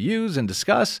hoped to use and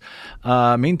discuss.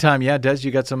 Meantime, Des,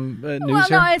 you got some news here? Well,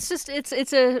 no,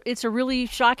 it's a really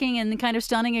shocking and kind of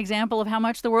stunning example of how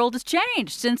much the world has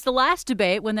changed since the last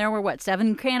debate, when there were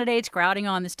 7 candidates crowding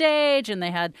on the stage, and they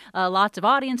had lots of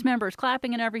audience members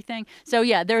clapping and everything. So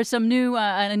yeah, there's some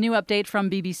a new update from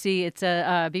BBC. It's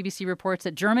BBC reports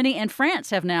that Germany and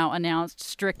France have now announced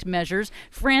strict measures.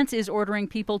 France is ordering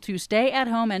people to stay at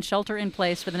home and shelter in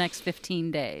place for the next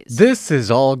 15 days. This is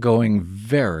all going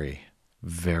very,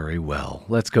 very well.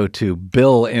 Let's go to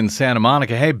Bill in Santa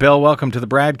Monica. Hey, Bill, welcome to the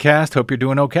BradCast. Hope you're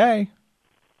doing okay.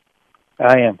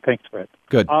 I am. Thanks, Brad.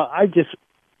 Good. I just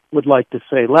would like to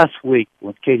say, last week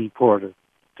when Katie Porter,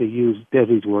 to use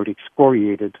Desi's word,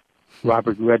 excoriated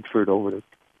Robert Redford over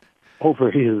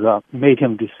his, made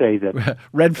him to say that...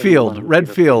 Redfield,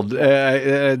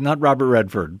 not Robert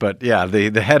Redford, but yeah,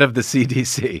 the head of the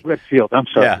CDC. Redfield, I'm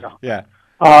sorry. Yeah.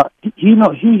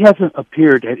 He hasn't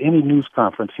appeared at any news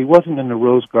conference. He wasn't in the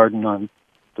Rose Garden news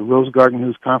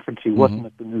conference. He wasn't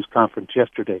at the news conference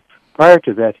yesterday. Prior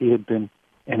to that, he had been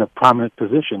in a prominent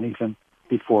position even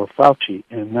before Fauci,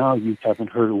 and now you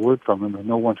haven't heard a word from him, and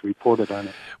no one's reported on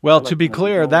it. Well, to be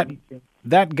clear,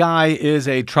 That guy is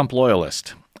a Trump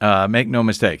loyalist. Make no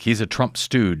mistake. He's a Trump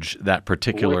stooge, that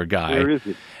particular guy. Where is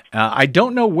he? I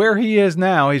don't know where he is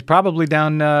now. He's probably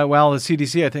down, the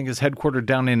CDC, I think, is headquartered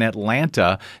down in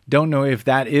Atlanta. Don't know if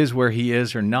that is where he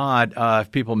is or not.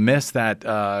 If people miss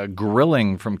that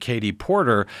grilling from Katie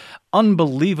Porter,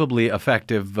 unbelievably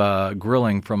effective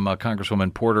grilling from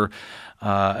Congresswoman Porter,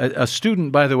 a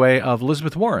student, by the way, of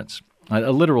Elizabeth Warren's.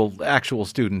 A literal, actual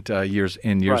student years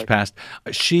past.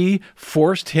 She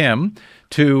forced him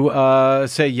to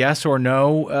say yes or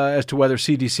no as to whether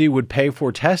CDC would pay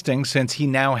for testing, since he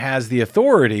now has the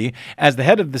authority as the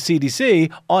head of the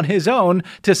CDC on his own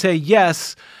to say,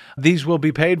 yes, these will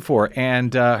be paid for.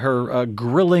 And her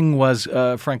grilling was,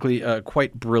 frankly,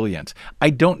 quite brilliant. I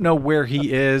don't know where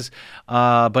he is,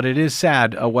 but it is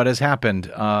sad what has happened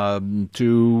to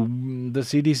the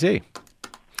CDC.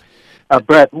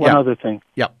 Brett, one other thing.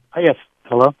 Yeah. I asked,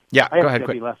 hello? Yeah, I go asked ahead.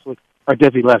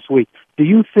 Debbie last week. Do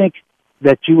you think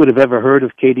that you would have ever heard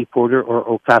of Katie Porter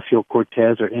or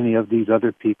Ocasio-Cortez or any of these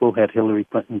other people had Hillary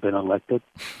Clinton been elected?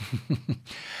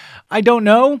 I don't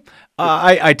know.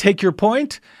 I take your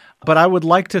point, but I would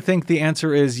like to think the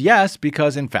answer is yes,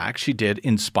 because, in fact, she did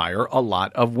inspire a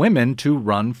lot of women to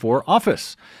run for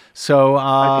office. So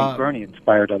I think Bernie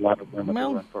inspired a lot of women to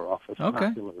run for office. Okay.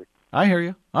 Not Hillary. I hear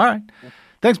you. All right.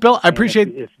 Thanks, Bill. I appreciate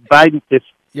it.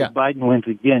 If Biden wins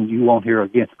again, you won't hear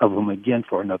of him again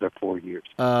for another 4 years.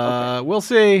 Okay. We'll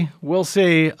see. We'll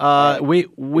see.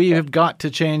 We have got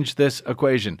to change this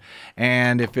equation.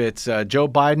 And if it's Joe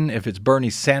Biden, if it's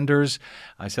Bernie Sanders,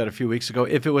 I said a few weeks ago,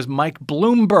 if it was Mike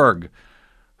Bloomberg,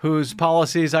 whose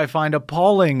policies I find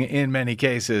appalling in many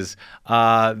cases,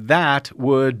 that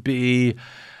would be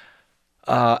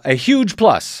a huge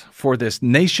plus for this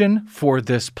nation, for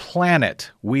this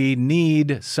planet. We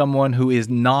need someone who is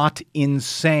not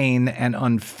insane and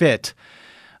unfit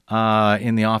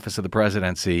in the office of the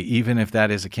presidency, even if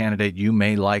that is a candidate you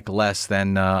may like less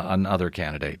than another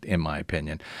candidate, in my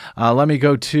opinion. Let me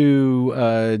go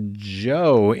to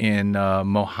Joe in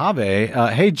Mojave.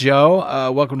 Hey,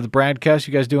 Joe. Welcome to the BradCast.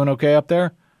 You guys doing okay up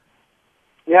there?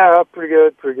 Yeah, pretty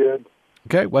good.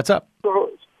 Okay, what's up?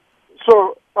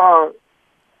 So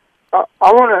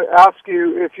I want to ask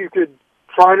you if you could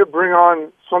try to bring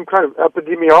on some kind of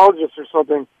epidemiologist or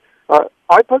something.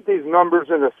 I put these numbers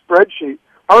in a spreadsheet.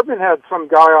 Hartman had some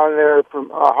guy on there from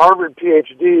Harvard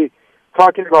PhD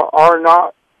talking about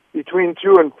R0 between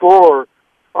 2 and 4.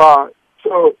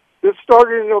 So this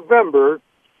started in November.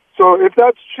 So if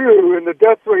that's true, and the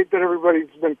death rate that everybody's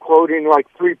been quoting, like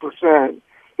 3%,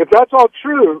 if that's all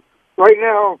true, right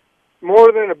now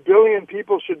more than 1 billion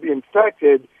people should be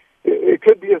infected. It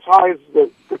could be as high as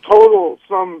the total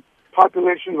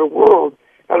population of the world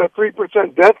at a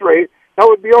 3% death rate. That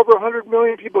would be over 100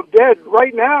 million people dead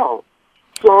right now.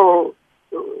 So,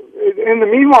 in the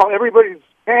meanwhile, everybody's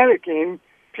panicking.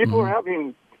 People are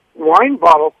having wine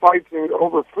bottle fights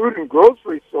over food and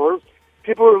grocery stores.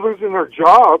 People are losing their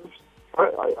jobs.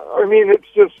 I mean, it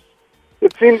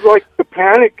seems like the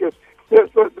panic is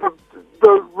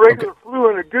the regular flu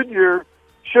in a good year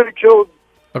should have killed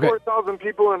 4,000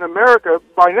 people in America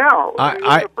by now.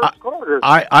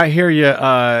 I hear you,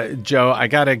 Joe. I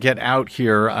got to get out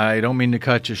here. I don't mean to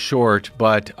cut you short,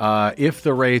 but if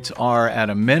the rates are at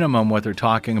a minimum, what they're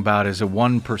talking about is a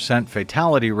 1%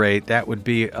 fatality rate, that would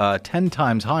be 10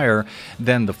 times higher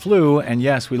than the flu. And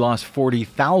yes, we lost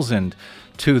 40,000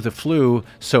 to the flu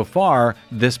so far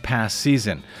this past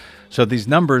season. So these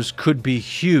numbers could be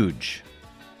huge.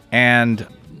 And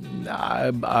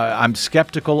I'm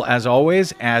skeptical as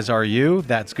always, as are you.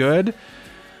 That's good.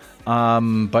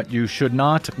 But you should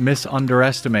not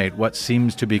underestimate what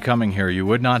seems to be coming here. You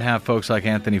would not have folks like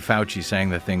Anthony Fauci saying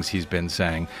the things he's been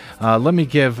saying. Let me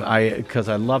give, because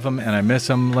I love him and I miss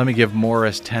him, let me give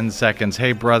Morris 10 seconds.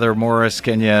 Hey, brother Morris,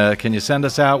 can you send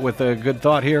us out with a good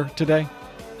thought here today?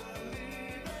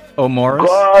 Oh, Morris?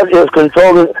 God is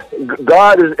controlling.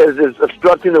 God is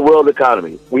obstructing the world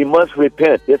economy. We must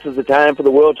repent. This is the time for the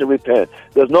world to repent.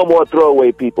 There's no more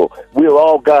throwaway people. We are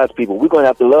all God's people. We're going to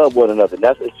have to love one another.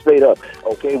 That's straight up.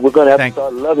 Okay, we're going to have to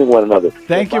start loving one another.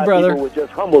 Thank you, brother. People would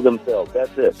just humble themselves.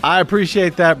 That's it. I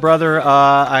appreciate that, brother.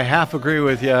 I half agree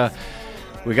with you.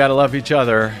 We got to love each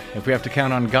other. If we have to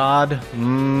count on God,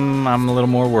 I'm a little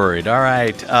more worried. All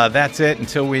right, that's it.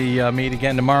 Until we meet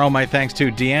again tomorrow, my thanks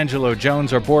to D'Angelo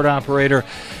Jones, our board operator,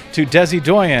 to Desi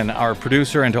Doyen, our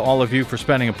producer, and to all of you for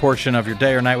spending a portion of your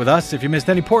day or night with us. If you missed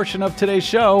any portion of today's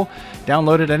show,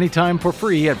 download it anytime for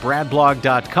free at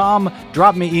bradblog.com.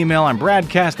 Drop me email. I'm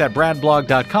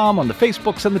bradcast@bradblog.com. On the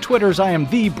Facebooks and the Twitters, I am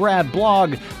the Brad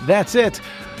Blog. That's it.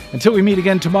 Until we meet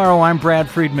again tomorrow, I'm Brad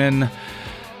Friedman.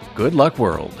 Good luck,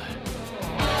 world.